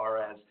as far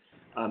as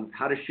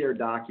how to share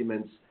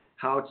documents,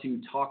 how to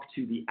talk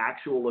to the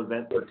actual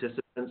event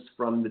participants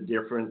from the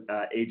different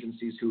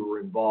agencies who were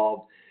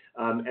involved,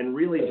 and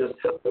really just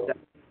how to set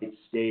the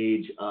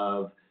stage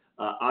of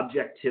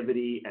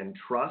objectivity and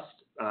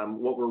trust.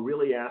 What we're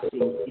really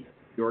asking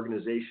the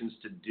organizations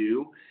to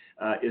do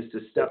is to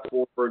step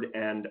forward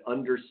and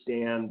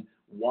understand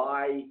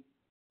why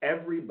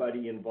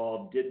everybody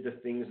involved did the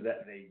things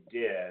that they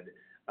did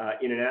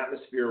in an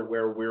atmosphere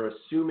where we're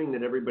assuming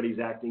that everybody's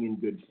acting in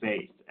good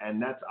faith. And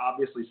that's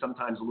obviously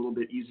sometimes a little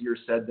bit easier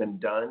said than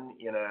done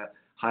in a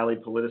highly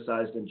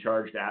politicized and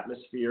charged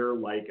atmosphere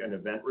like an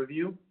event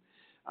review.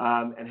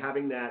 And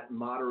having that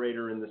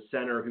moderator in the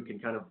center who can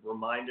kind of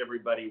remind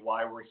everybody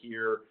why we're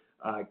here,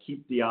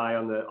 keep the eye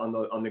on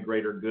the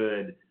greater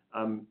good,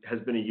 has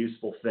been a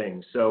useful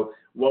thing. So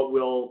what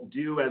we'll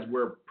do as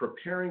we're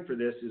preparing for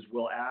this is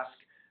we'll ask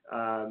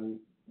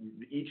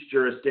each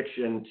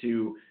jurisdiction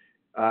to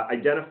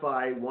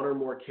identify one or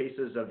more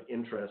cases of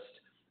interest,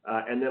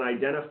 and then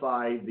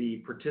identify the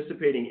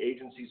participating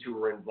agencies who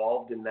were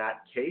involved in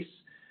that case,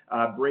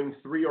 bring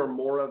 3 or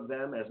more of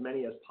them, as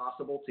many as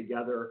possible,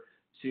 together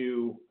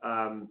to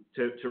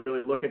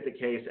really look at the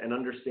case and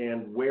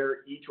understand where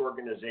each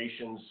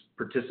organization's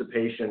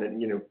participation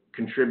and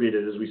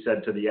contributed, as we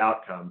said, to the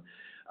outcome.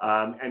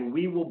 And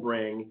we will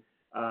bring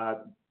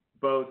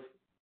both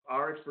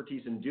our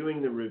expertise in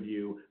doing the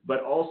review,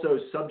 but also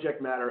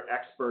subject matter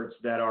experts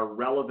that are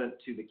relevant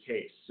to the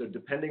case. So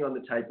depending on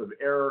the type of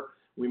error,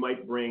 we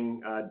might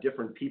bring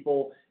different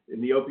people. In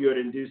the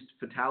opioid-induced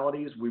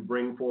fatalities, we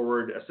bring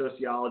forward a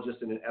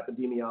sociologist and an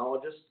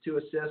epidemiologist to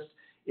assist.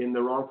 In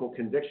the wrongful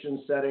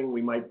conviction setting,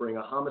 we might bring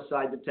a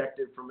homicide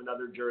detective from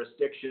another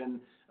jurisdiction,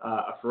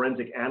 a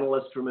forensic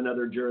analyst from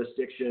another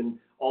jurisdiction.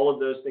 All of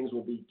those things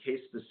will be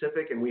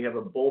case-specific, and we have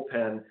a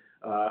bullpen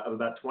of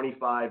about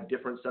 25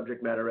 different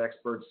subject matter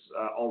experts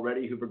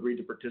already who've agreed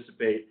to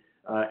participate,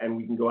 and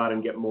we can go out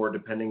and get more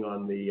depending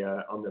on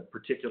the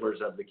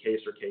particulars of the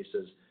case or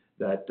cases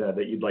that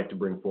you'd like to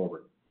bring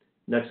forward.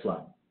 Next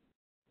slide.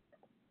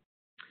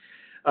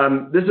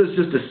 This is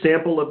just a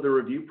sample of the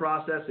review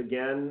process.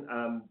 Again,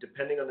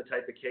 depending on the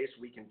type of case,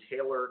 we can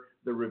tailor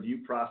the review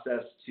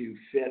process to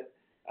fit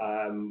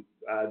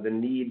the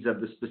needs of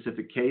the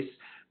specific case.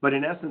 But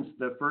in essence,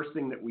 the first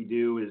thing that we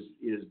do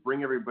is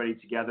bring everybody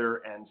together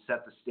and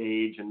set the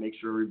stage and make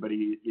sure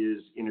everybody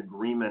is in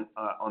agreement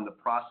on the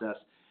process.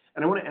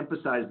 And I want to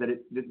emphasize that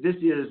this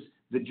is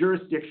the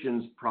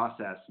jurisdiction's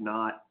process,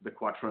 not the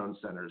Quattrone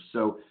Center's.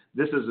 So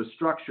this is a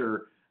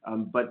structure,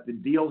 but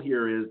the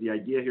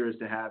idea here is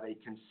to have a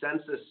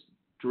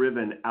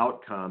consensus-driven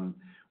outcome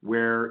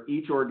where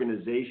each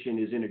organization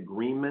is in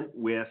agreement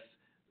with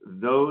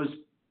those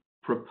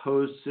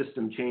proposed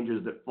system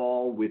changes that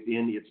fall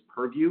within its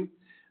purview,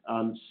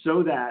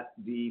 so that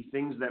the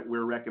things that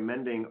we're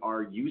recommending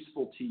are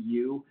useful to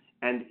you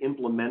and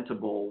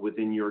implementable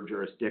within your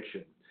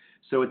jurisdiction.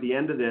 So at the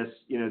end of this,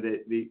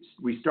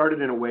 we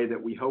started in a way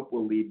that we hope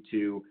will lead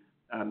to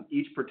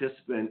each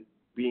participant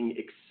being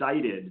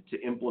excited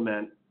to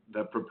implement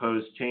the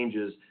proposed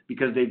changes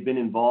because they've been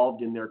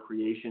involved in their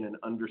creation and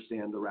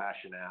understand the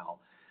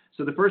rationale.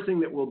 So the first thing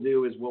that we'll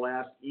do is we'll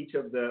ask each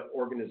of the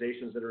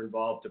organizations that are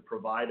involved to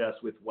provide us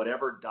with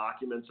whatever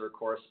documents or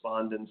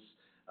correspondence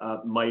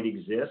might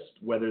exist,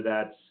 whether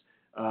that's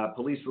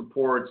police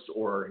reports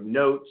or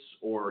notes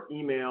or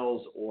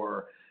emails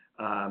or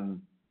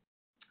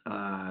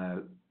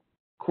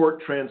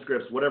court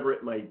transcripts, whatever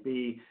it might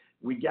be.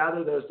 We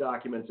gather those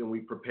documents and we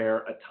prepare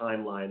a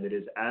timeline that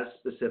is as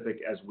specific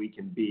as we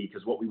can be,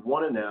 because what we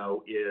want to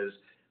know is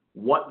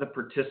what the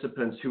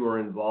participants who are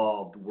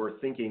involved were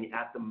thinking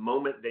at the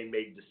moment they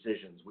made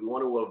decisions. We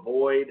want to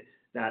avoid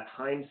that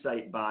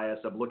hindsight bias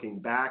of looking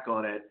back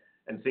on it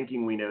and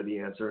thinking we know the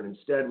answer, and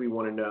instead we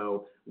want to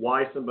know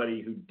why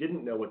somebody who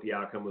didn't know what the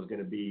outcome was going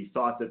to be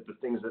thought that the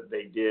things that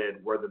they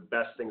did were the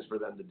best things for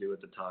them to do at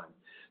the time.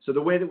 So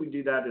the way that we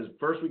do that is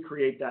first we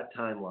create that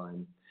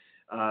timeline.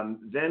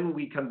 Then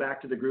we come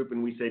back to the group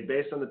and we say,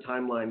 based on the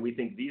timeline, we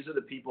think these are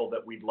the people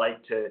that we'd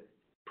like to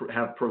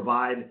have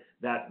provide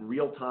that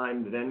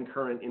real-time, then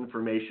current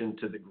information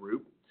to the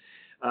group.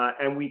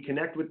 And we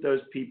connect with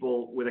those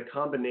people with a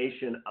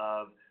combination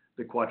of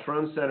the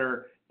Quattrone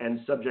Center and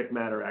subject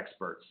matter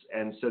experts.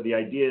 And so the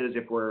idea is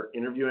if we're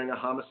interviewing a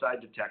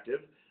homicide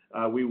detective,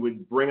 we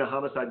would bring a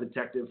homicide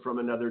detective from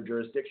another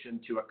jurisdiction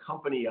to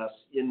accompany us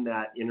in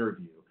that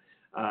interview.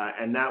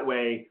 And that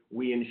way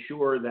we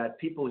ensure that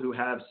people who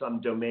have some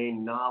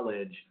domain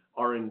knowledge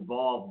are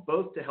involved,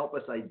 both to help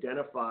us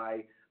identify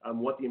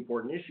what the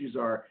important issues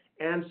are,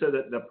 and so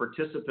that the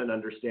participant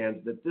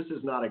understands that this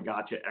is not a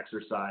gotcha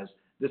exercise.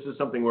 This is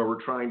something where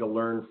we're trying to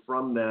learn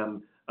from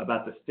them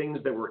about the things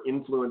that were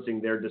influencing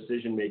their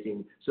decision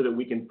making, so that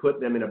we can put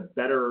them in a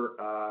better,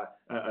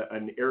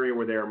 an area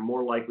where they are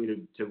more likely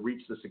to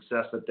reach the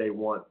success that they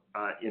want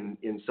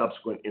in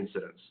subsequent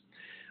incidents.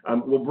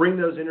 We'll bring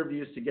those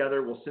interviews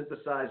together, we'll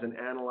synthesize and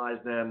analyze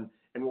them,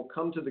 and we'll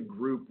come to the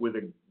group with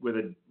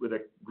a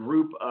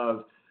group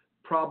of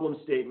problem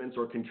statements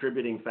or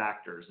contributing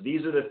factors.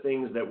 These are the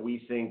things that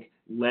we think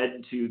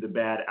led to the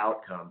bad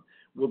outcome.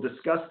 We'll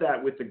discuss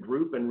that with the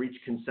group and reach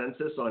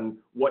consensus on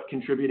what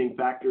contributing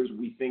factors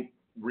we think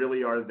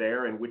really are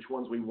there and which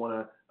ones we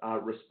want to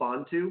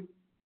respond to.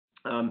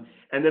 And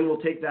then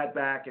we'll take that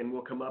back and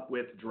we'll come up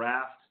with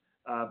draft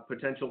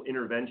potential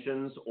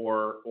interventions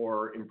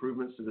or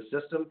improvements to the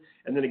system.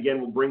 And then again,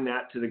 we'll bring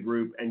that to the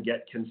group and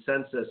get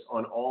consensus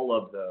on all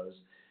of those.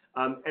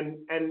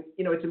 And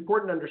you know, it's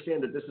important to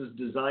understand that this is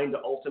designed to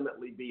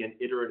ultimately be an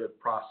iterative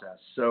process.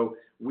 So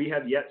we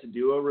have yet to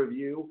do a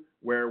review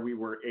where we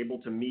were able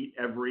to meet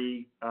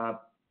every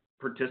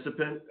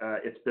participant.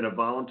 It's been a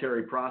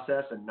voluntary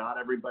process and not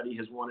everybody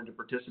has wanted to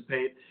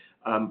participate.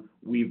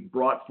 We've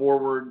brought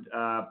forward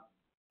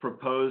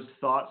proposed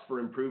thoughts for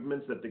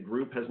improvements that the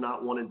group has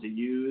not wanted to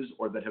use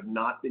or that have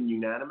not been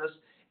unanimous.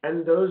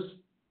 And those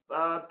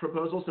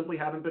proposals simply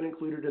haven't been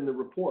included in the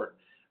report.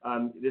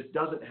 This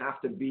doesn't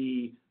have to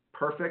be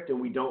perfect, and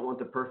we don't want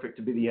the perfect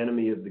to be the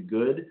enemy of the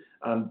good.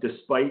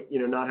 Despite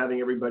not having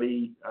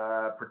everybody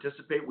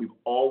participate, we've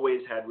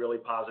always had really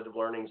positive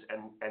learnings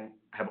and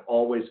have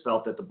always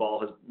felt that the ball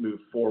has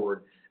moved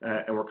forward,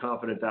 and we're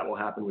confident that will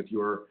happen with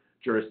your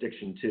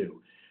jurisdiction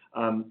too.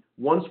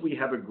 Once we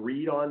have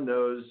agreed on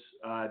those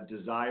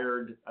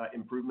desired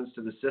improvements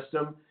to the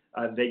system,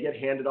 they get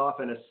handed off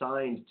and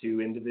assigned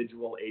to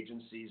individual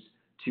agencies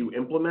to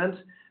implement.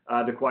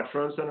 The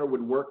Quattrone Center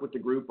would work with the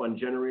group on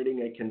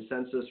generating a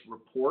consensus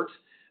report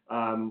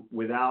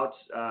without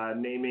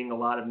naming a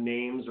lot of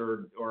names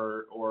or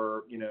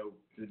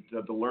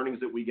the learnings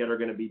that we get are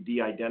going to be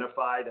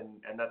de-identified,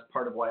 and that's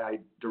part of why I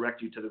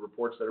direct you to the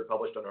reports that are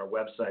published on our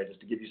website, is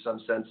to give you some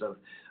sense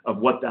of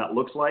what that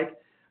looks like.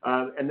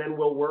 And then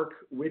we'll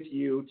work with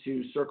you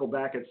to circle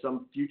back at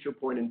some future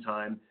point in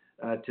time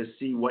to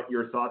see what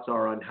your thoughts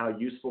are on how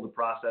useful the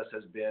process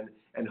has been,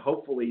 and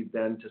hopefully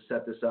then to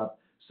set this up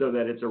so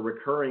that it's a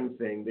recurring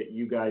thing that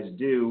you guys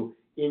do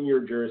in your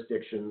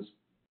jurisdictions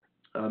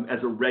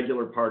as a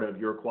regular part of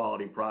your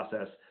quality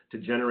process to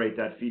generate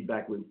that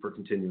feedback loop for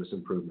continuous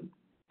improvement.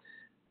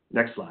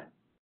 Next slide.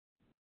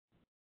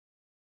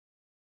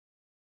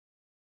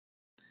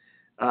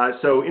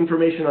 So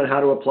information on how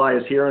to apply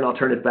is here, and I'll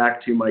turn it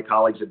back to my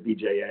colleagues at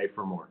BJA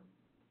for more.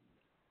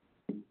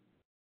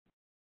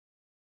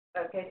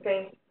 Okay,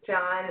 thanks,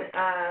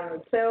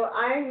 John. So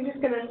I'm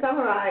just going to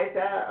summarize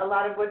a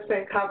lot of what's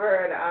been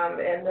covered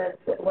in this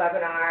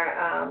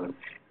webinar.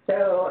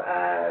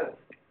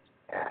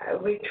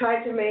 We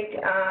tried to make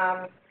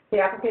the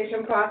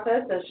application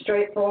process as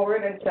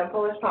straightforward and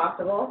simple as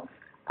possible.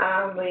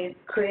 We've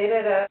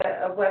created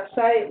a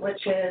website,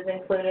 which is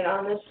included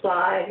on this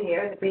slide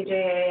here, the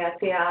BJA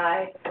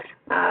SEI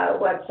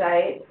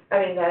website,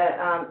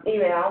 the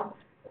email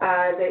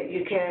that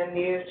you can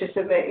use to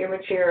submit your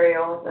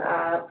materials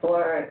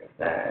or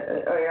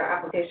your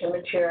application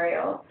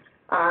material.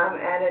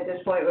 And at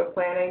this point, we're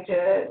planning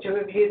to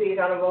review these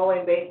on a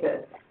rolling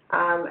basis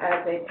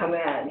as they come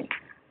in.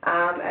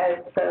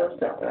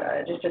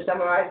 Just to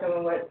summarize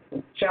on what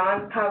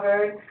John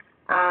covered,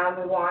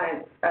 we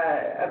want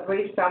a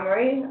brief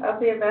summary of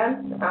the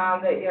events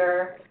that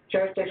your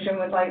jurisdiction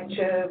would like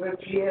to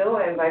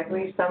review, and by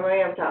brief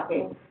summary, I'm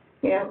talking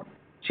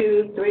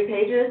 2-3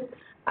 pages.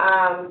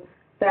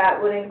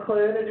 That would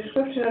include a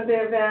description of the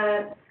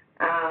event,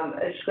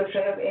 a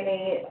description of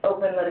any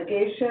open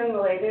litigation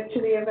related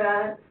to the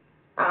event,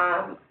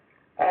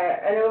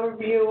 an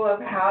overview of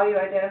how you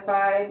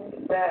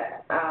identified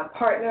the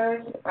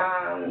partners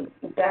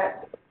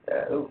that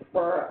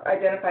were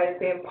identified as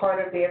being part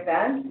of the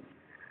event,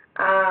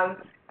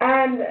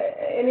 and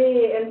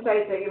any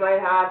insights that you might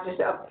have just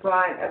up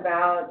front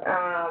about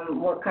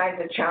what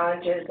kinds of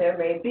challenges there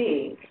may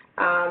be.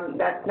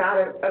 That's not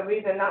a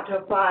reason not to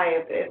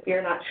apply if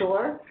you're not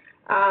sure.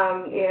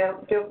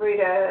 Feel free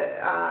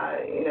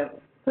to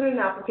put in an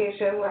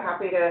application. We're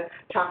happy to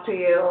talk to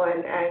you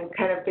and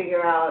kind of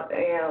figure out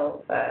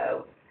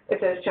if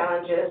those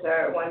challenges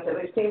are ones that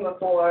we've seen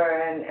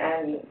before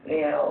and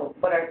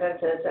what our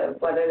sense is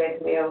of whether they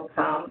can be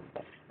overcome.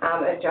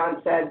 As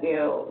John said,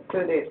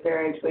 through the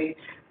experience, we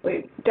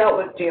dealt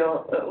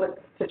with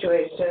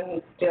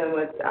situations dealing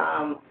with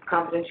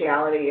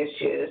confidentiality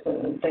issues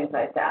and things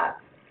like that.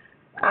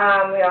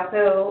 We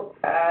also,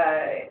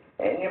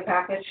 in your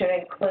package should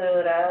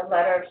include a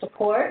letter of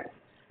support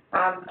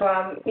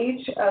from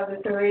each of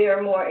the 3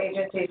 or more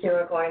agencies who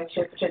are going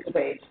to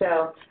participate.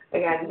 So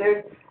again,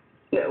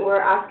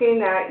 we're asking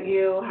that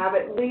you have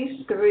at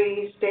least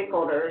 3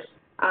 stakeholders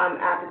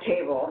at the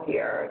table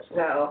here.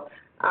 So,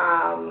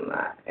 and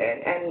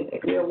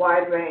it can be a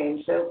wide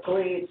range, so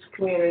police,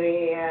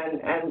 community,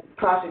 and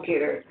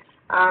prosecutors.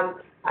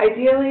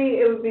 Ideally,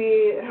 it would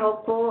be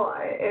helpful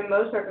in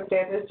most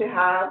circumstances to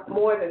have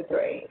more than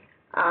 3,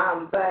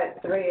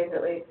 but 3 is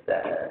at least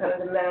kind of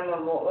the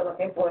minimum what we're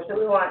looking for. So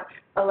we want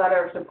a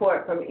letter of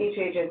support from each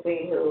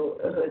agency who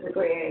is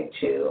agreeing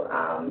to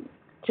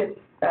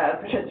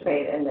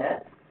participate in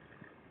this.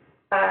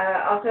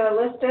 Also, a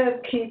list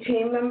of key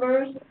team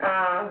members,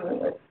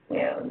 with,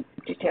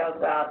 details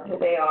about who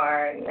they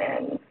are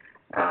and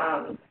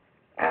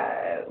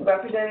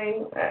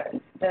representing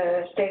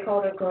the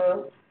stakeholder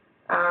group.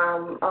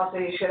 Also,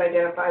 you should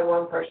identify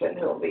one person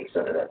who will be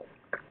sort of the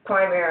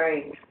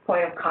primary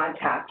point of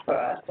contact for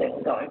us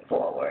in going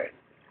forward.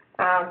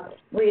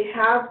 We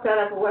have set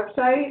up a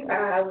website,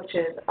 which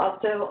is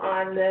also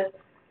on this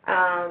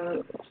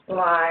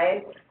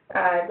slide,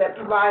 that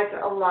provides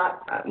a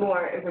lot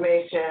more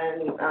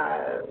information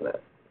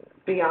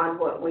beyond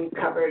what we've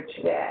covered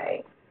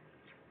today.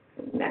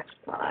 Next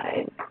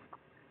slide.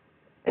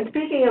 And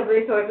speaking of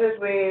resources,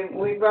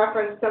 we've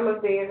referenced some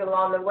of these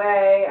along the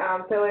way.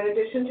 So in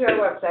addition to our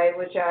website,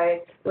 which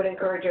I would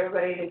encourage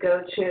everybody to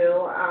go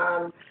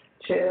to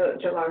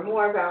learn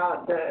more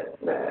about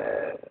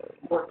the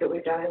work that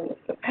we've done in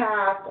the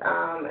past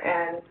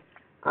and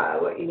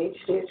what you need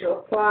to do to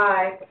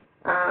apply,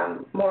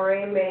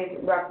 Maureen made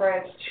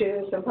reference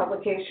to some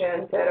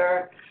publications that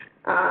are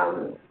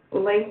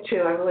linked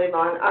to, I believe,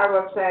 on our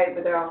website,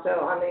 but they're also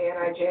on the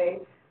NIJ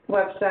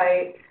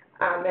website.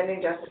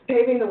 Ending Justice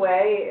Paving the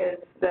Way is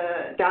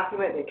the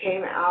document that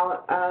came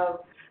out of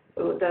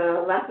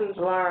the lessons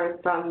learned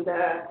from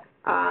the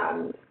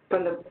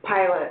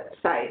pilot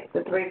sites,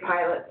 the 3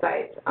 pilot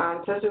sites.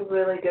 So it's a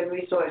really good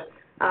resource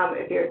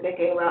if you're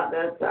thinking about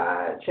this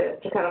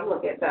to kind of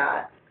look at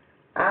that.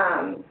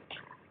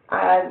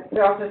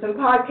 There are also some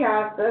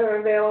podcasts that are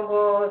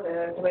available,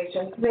 the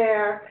information's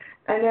there.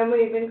 And then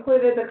we've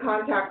included the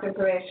contact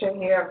information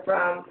here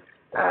from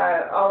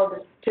all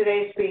of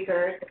today's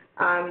speakers.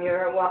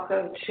 You're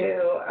welcome to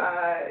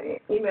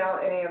email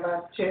any of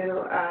us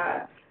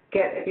to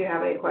get, if you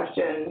have any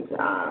questions,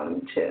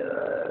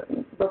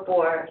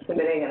 before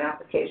submitting an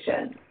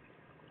application.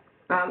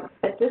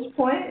 At this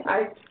point,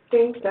 I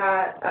think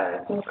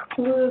that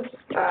concludes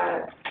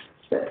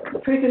the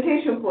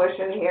presentation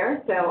portion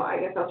here. So I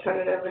guess I'll turn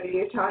it over to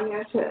you,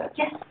 Tanya, to...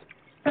 Yes.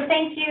 So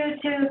thank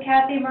you to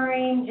Kathy,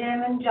 Maureen,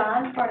 Jim, and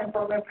John for an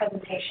informative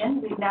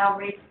presentation. We've now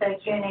reached the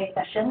Q&A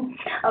session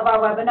of our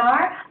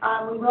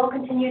webinar. We will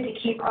continue to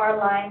keep our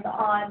lines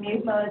on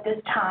mute mode at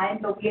this time,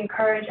 but we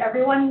encourage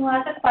everyone who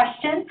has a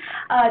question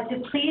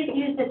to please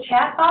use the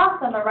chat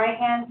box on the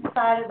right-hand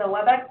side of the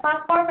WebEx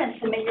platform and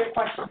submit your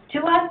questions to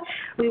us.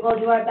 We will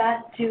do our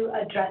best to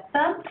address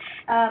them,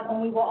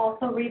 and we will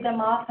also read them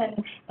off and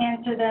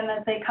answer them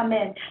as they come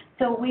in.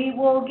 So we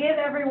will give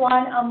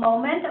everyone a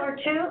moment or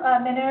two, a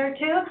minute or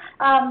two,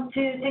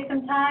 to take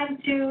some time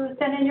to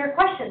send in your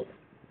questions.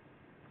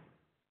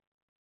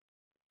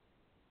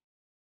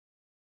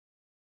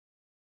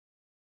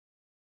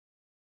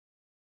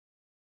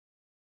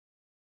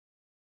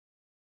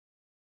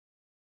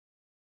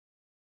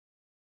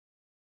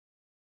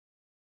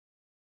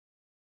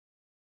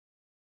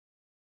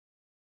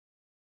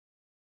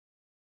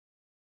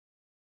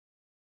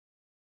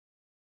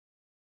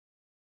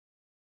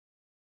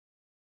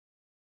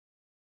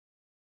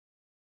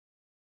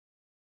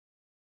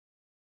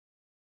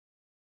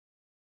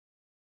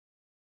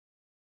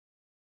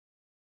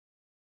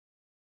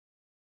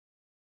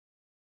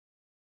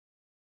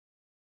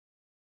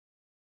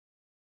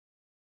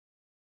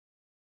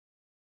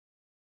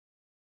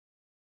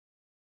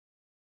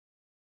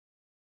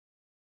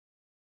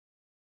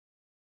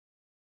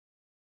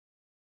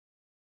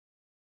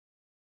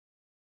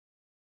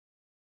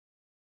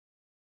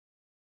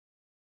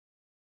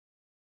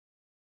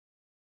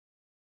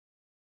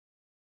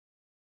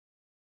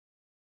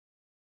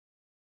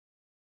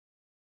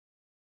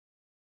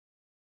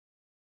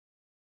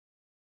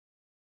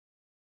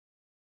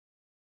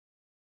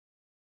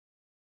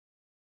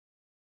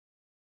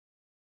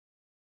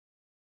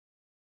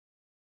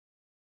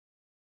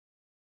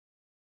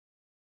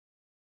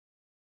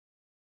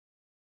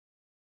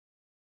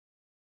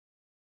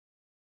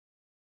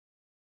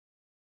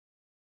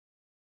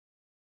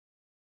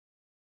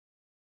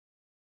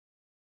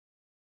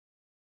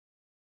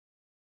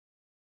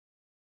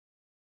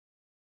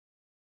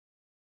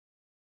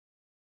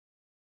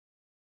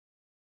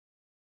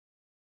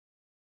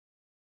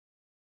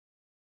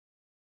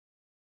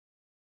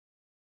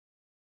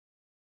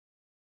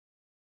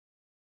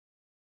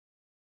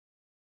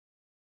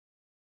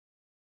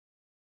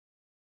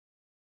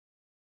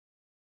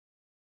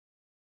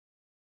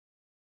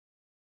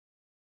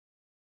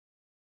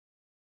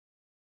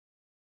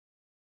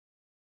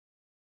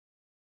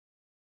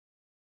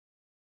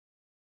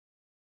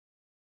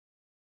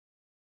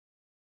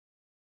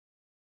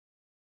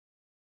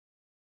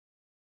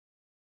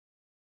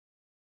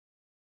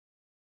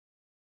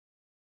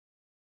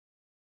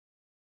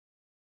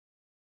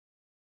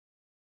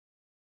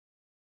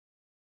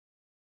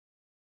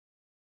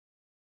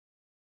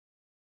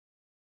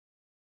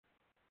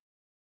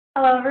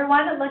 Hello,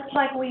 everyone. It looks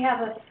like we have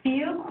a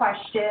few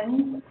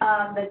questions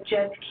that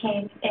just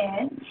came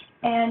in.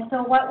 And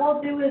so what we'll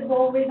do is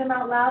we'll read them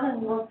out loud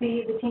and we'll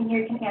see if the team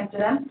here can answer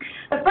them.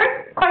 The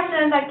first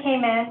question that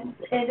came in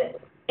is,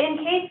 in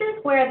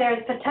cases where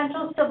there's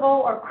potential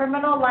civil or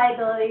criminal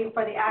liability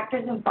for the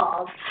actors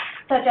involved,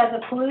 such as a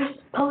police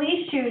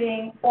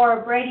shooting or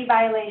a Brady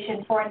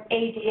violation for an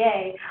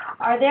ADA,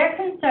 are there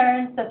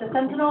concerns that the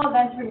Sentinel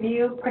Events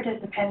Review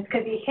participants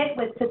could be hit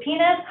with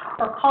subpoenas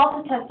or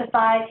called to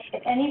testify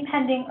in any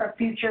pending or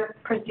future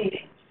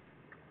proceedings?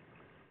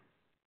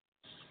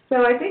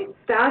 So I think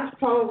that's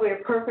probably a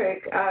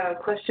perfect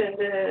question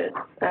to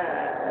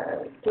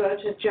throw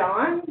to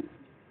John.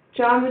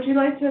 John, would you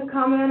like to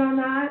comment on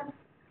that?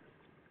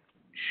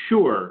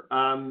 Sure.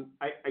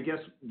 I guess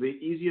the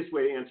easiest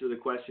way to answer the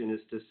question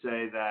is to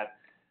say that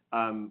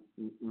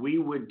we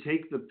would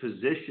take the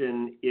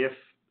position, if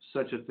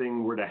such a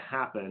thing were to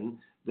happen,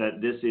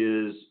 that this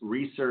is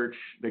research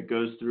that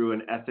goes through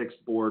an ethics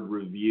board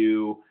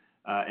review,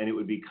 and it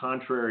would be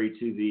contrary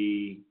to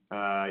the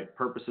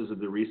purposes of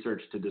the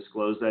research to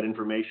disclose that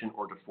information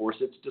or to force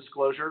its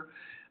disclosure.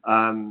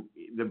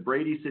 The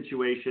Brady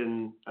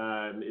situation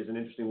is an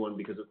interesting one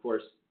because, of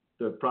course,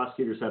 the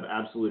prosecutors have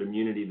absolute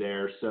immunity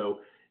there, so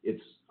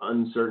it's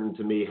uncertain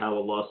to me how a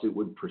lawsuit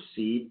would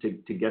proceed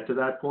to get to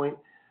that point.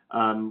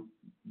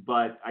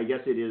 But I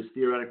guess it is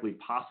theoretically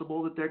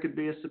possible that there could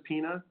be a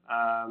subpoena,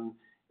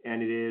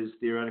 and it is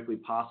theoretically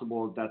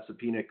possible that that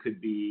subpoena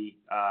could be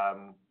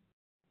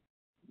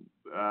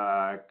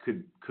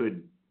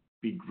could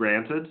be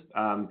granted.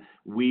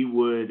 We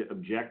would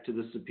object to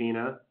the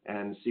subpoena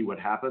and see what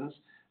happens,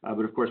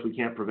 but of course we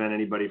can't prevent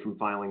anybody from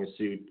filing a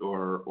suit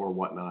or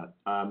whatnot.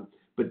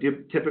 But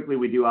typically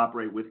we do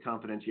operate with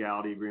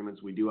confidentiality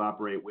agreements. We do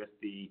operate with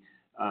the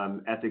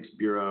Ethics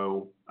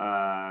Bureau,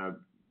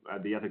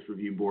 the Ethics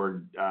Review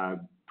Board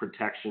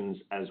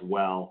protections as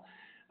well.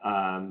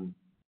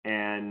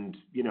 And,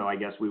 you know, I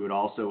guess we would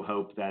also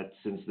hope that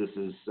since this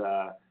is,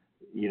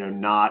 you know,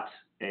 not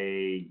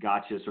a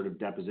gotcha sort of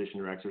deposition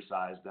or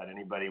exercise, that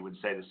anybody would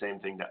say the same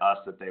thing to us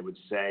that they would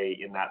say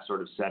in that sort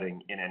of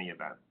setting in any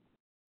event.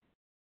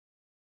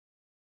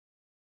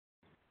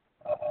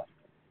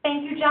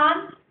 Thank you,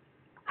 John.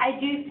 I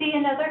do see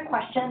another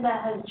question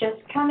that has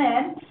just come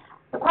in.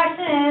 The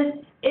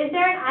question is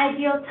there an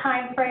ideal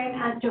time frame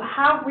as to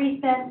how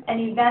recent an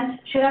event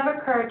should have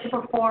occurred to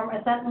perform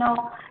a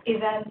Sentinel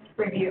Events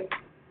Review?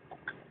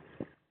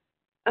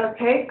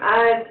 Okay,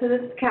 so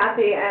this is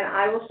Kathy, and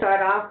I will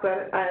start off,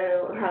 but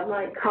I'll have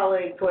my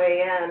colleagues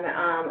weigh in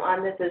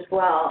on this as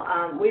well.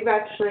 We've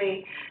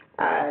actually,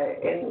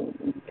 in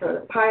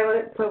the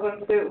pilot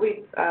program,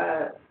 we've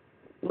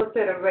looked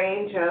at a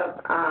range of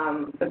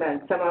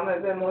events. Some of them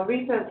have been more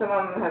recent, some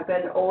of them have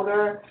been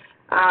older,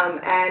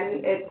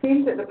 and it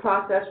seems that the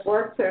process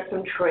works. There's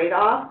some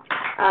trade-off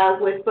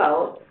with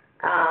both.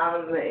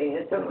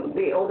 Some of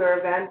the older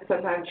events,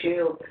 sometimes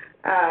you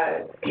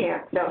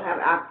don't have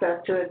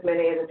access to as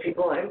many of the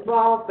people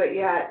involved, but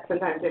yet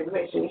sometimes the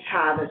information you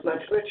have is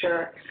much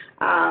richer.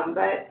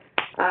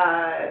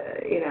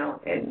 You know,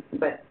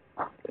 but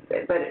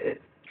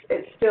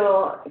it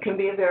still can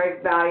be a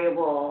very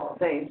valuable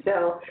thing.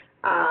 So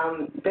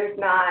there's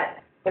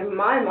not, in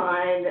my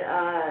mind,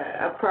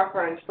 a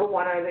preference for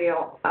one or the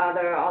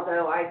other,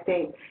 although I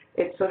think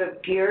it's sort of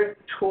geared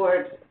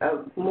towards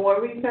more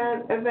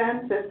recent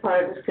events as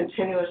part of this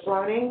continuous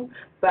learning,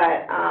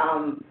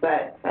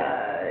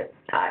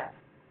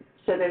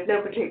 so there's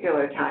no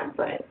particular time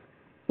frame.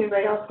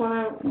 Anybody else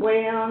want to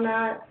weigh in on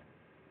that?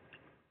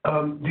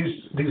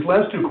 These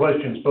last two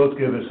questions both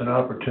give us an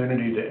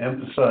opportunity to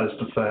emphasize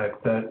the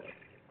fact that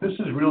this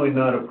is really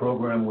not a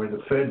program where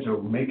the feds are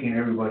making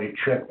everybody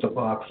check the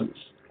boxes.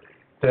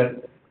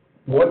 That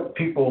what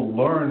people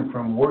learn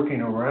from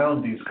working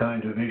around these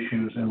kinds of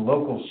issues in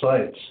local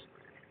sites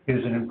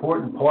is an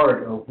important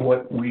part of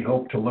what we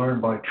hope to learn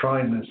by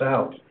trying this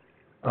out.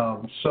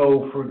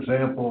 So, for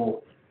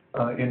example,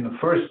 in the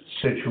first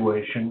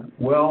situation,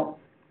 well,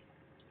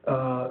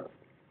 do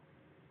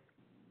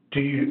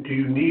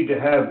you need to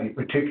have the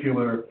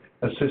particular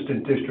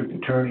assistant district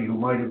attorney who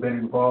might have been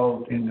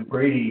involved in the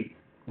Brady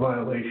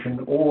violation,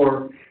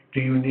 or do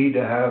you need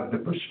to have the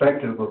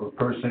perspective of a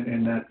person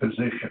in that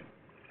position?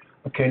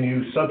 Can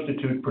you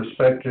substitute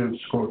perspectives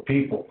for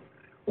people?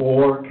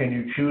 Or can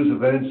you choose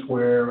events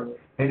where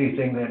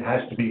anything that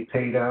has to be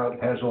paid out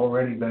has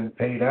already been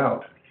paid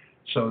out,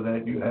 so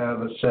that you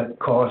have a set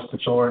cost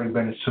that's already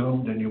been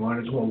assumed and you might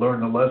as well learn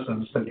the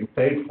lessons that you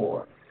paid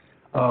for?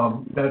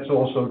 That's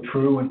also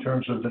true in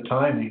terms of the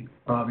timing,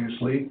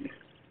 obviously.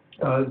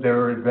 There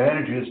are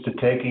advantages to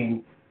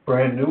taking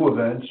brand new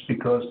events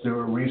because there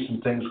are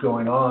recent things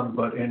going on,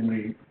 but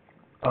in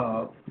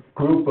the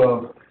group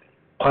of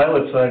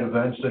pilot site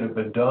events that have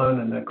been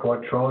done and that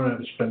Quattrona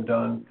has been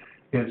done,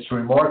 it's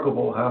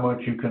remarkable how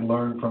much you can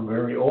learn from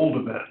very old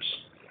events.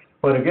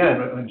 But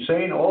again, in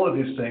saying all of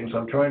these things,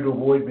 I'm trying to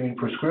avoid being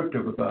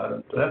prescriptive about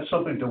it. That's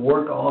something to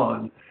work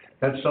on.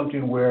 That's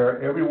something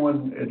where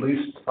everyone, at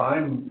least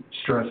I'm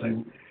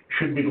stressing,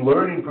 should be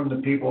learning from the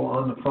people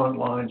on the front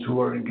lines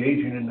who are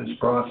engaging in this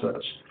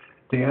process.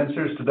 The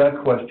answers to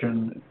that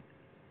question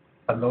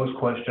and those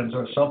questions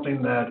are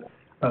something that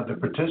the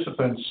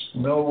participants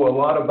know a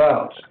lot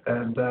about,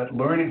 and that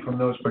learning from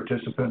those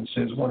participants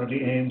is one of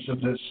the aims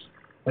of this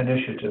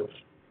initiative.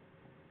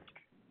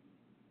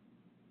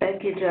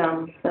 Thank you,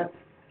 Jim. That's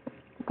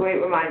a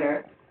great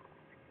reminder.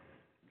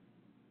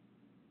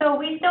 So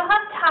we still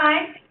have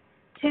time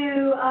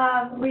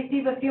to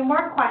receive a few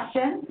more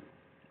questions.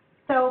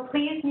 So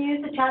please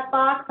use the chat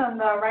box on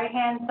the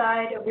right-hand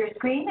side of your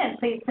screen, and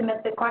please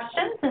submit the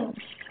questions, and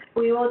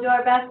we will do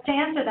our best to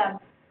answer them.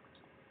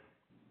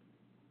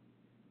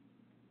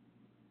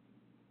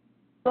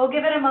 We'll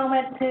give it a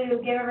moment to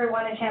give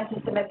everyone a chance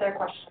to submit their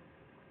questions.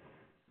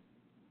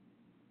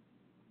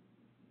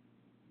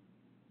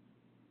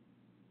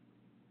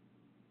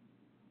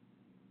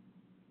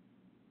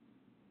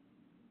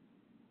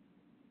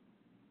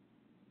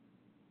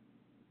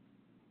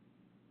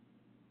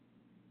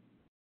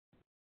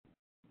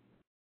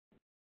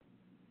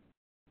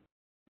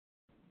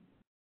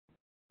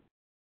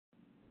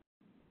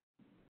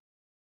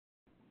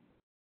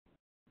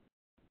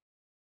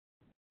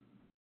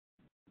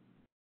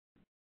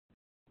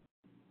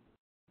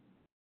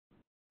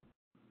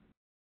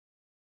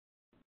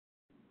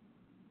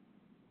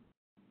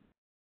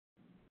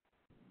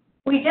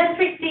 We just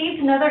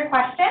received another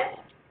question.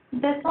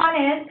 This one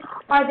is,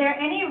 are there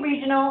any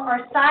regional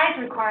or size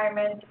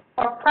requirements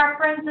or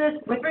preferences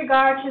with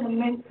regard to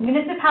the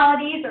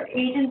municipalities or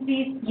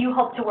agencies you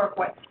hope to work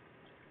with?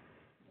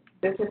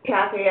 This is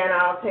Kathy, and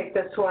I'll take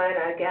this one.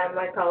 Again,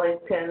 my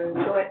colleagues can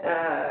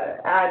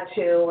add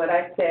to what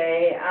I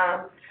say.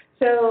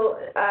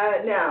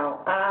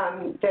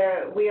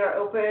 We are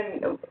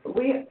open.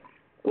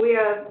 We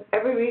have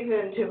every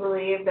reason to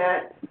believe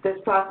that this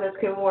process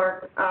can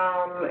work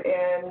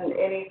in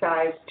any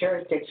size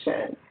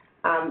jurisdiction.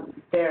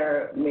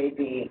 There may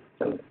be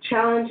some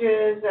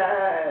challenges,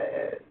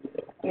 that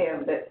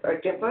are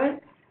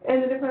different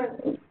in the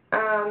different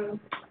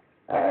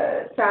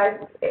size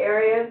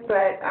areas,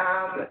 but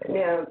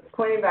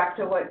pointing back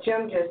to what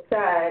Jim just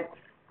said,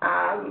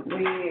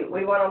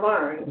 we want to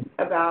learn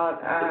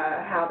about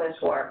how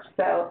this works.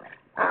 So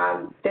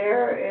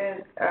there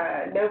is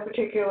no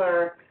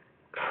particular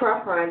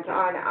preference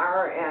on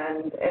our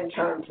end in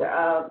terms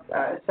of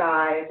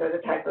size or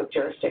the type of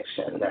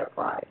jurisdiction that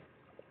applies.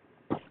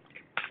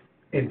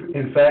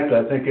 In fact,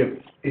 I think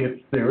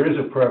if there is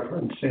a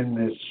preference in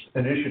this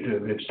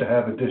initiative, it's to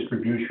have a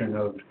distribution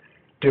of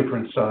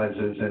different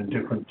sizes and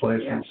different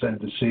places, and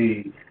to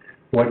see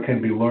what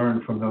can be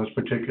learned from those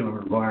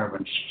particular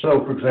environments.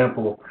 So, for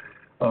example,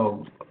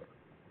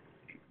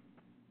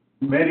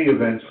 many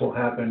events will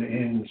happen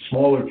in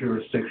smaller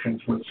jurisdictions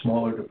with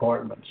smaller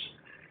departments.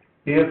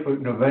 If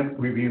an event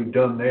review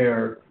done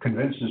there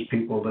convinces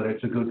people that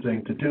it's a good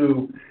thing to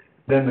do,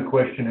 then the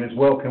question is,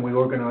 well, can we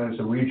organize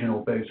a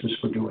regional basis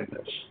for doing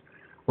this?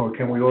 Or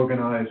can we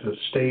organize a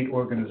state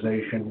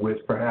organization with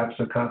perhaps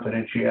a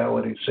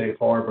confidentiality safe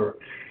harbor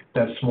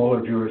that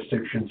smaller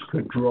jurisdictions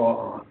could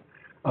draw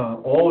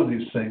on? All of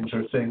these things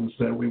are things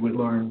that we would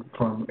learn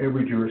from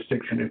every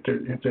jurisdiction.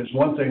 If there's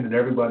one thing that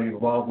everybody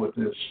involved with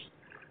this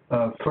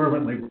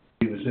fervently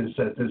believes, is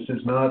that this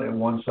is not a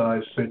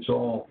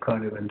one-size-fits-all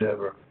kind of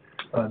endeavor,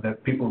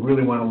 that people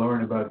really want to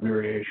learn about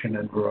variation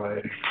and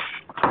variety.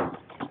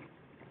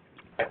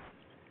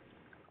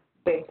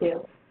 Thank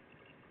you.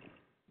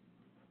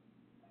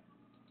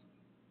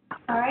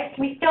 All right,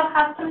 we still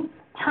have some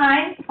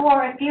time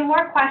for a few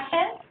more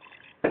questions.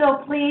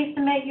 So please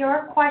submit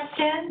your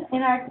question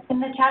in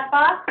the chat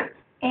box,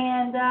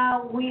 and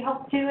we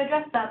hope to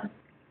address them.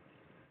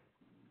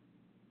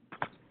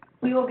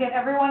 We will give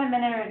everyone a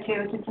minute or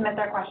two to submit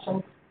their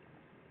questions.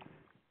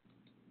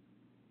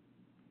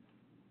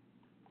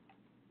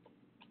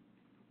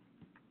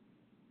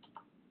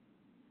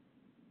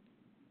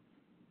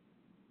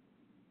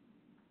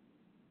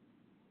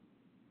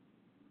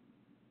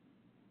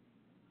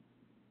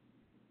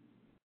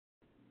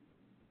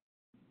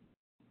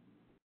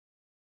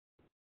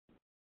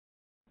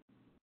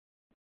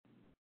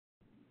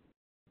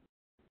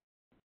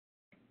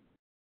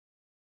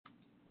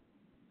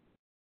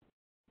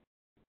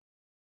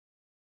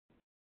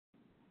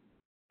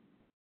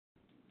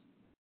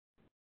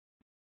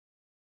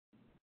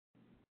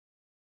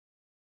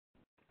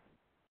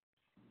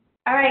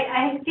 All right,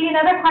 I see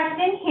another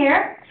question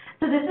here.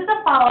 So this is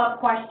a follow-up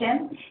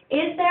question.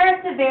 Is there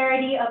a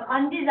severity of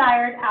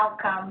undesired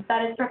outcome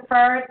that is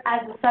preferred as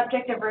the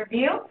subject of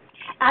review,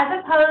 as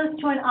opposed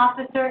to an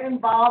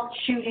officer-involved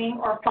shooting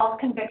or false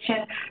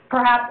conviction,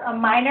 perhaps a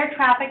minor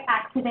traffic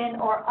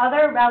accident or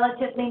other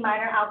relatively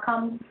minor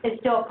outcomes is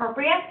still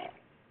appropriate?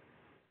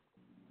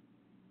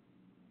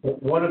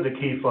 One of the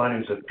key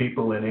findings of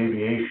people in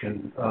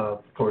aviation,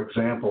 for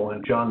example,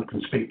 and John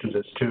can speak to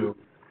this too,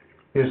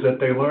 is that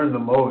they learn the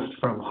most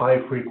from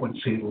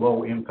high-frequency,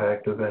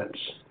 low-impact events.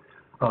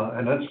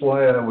 And that's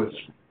why I was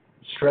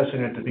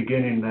stressing at the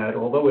beginning that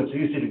although it's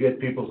easy to get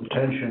people's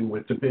attention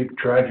with the big,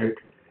 tragic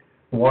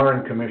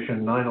Warren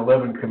Commission,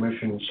 9/11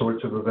 Commission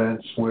sorts of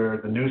events where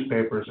the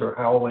newspapers are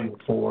howling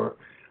for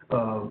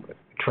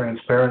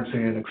transparency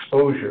and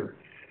exposure,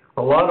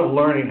 a lot of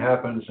learning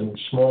happens in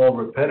small,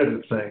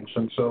 repetitive things,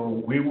 and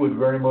so we would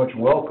very much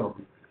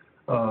welcome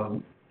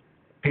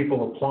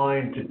people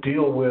applying to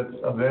deal with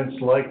events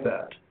like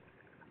that.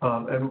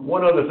 And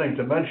one other thing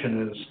to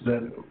mention is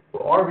that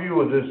our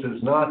view of this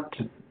is not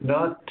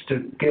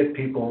to get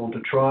people to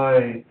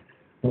try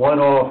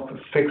one-off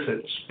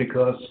fix-its,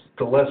 because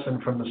the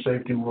lesson from the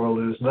safety world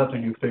is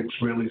nothing you fix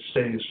really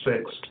stays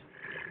fixed.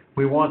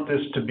 We want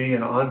this to be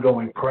an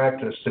ongoing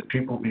practice that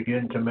people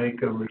begin to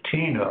make a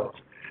routine of.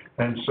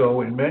 And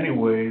so in many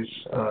ways,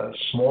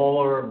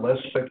 smaller, less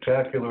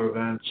spectacular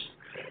events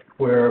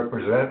where,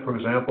 for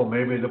example,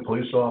 maybe the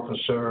police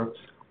officer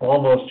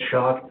almost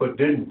shot but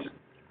didn't,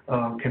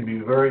 can be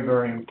very,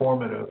 very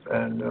informative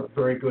and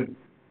very good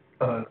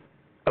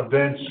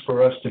events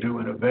for us to do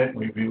an event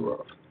review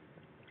of.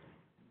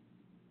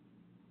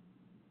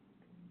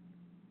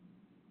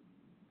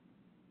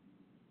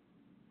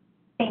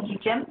 Thank you,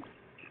 Jim.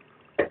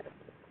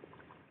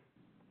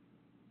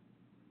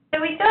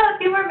 So we still have a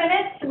few more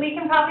minutes. We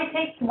can probably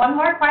take one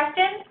more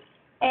question,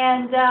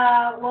 and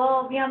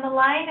we'll be on the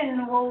line,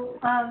 and we'll,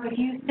 if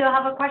you still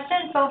have a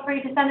question, feel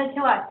free to send it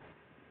to us.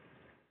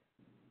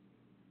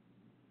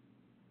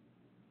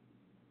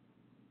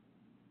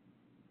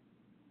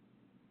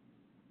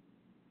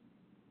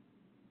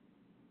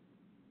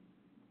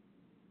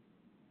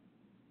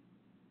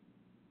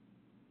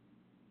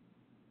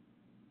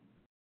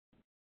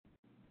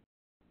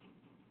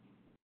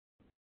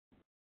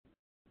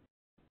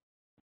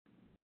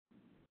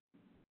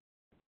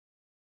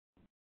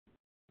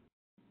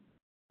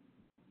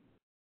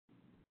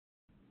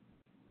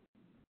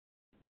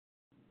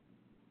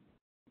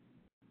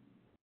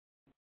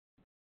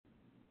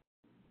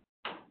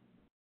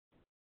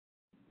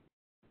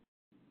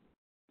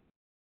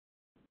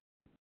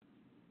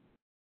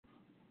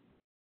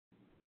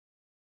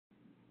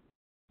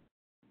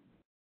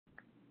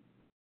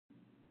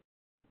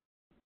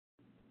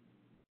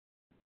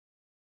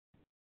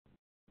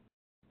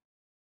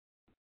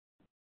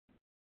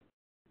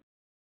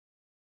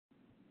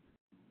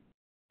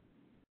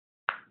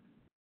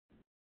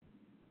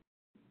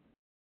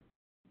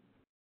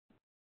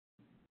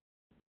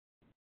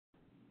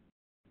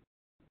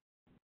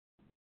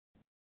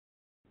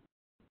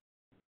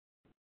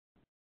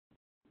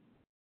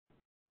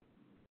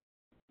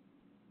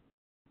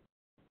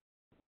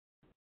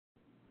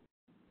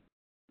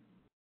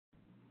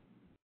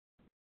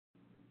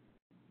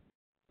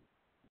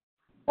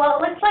 Well,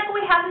 it looks like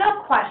we have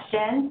no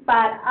questions,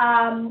 but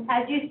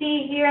as you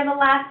see here in the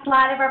last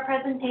slide of our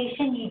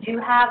presentation, you do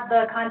have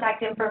the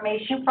contact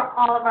information for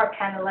all of our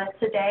panelists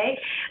today.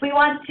 We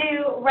want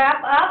to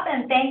wrap up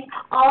and thank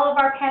all of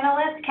our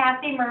panelists,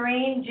 Kathy,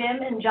 Maureen,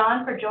 Jim, and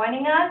John, for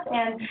joining us.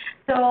 And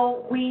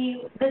so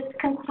this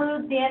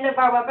concludes the end of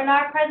our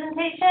webinar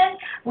presentation.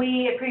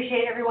 We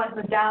appreciate everyone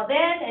who dialed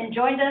in and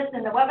joined us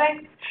in the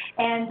WebEx.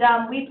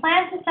 And we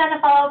plan to send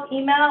a follow-up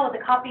email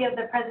with a copy of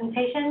the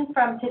presentation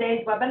from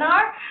today's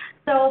webinar.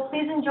 So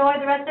please enjoy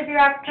the rest of your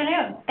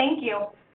afternoon. Thank you.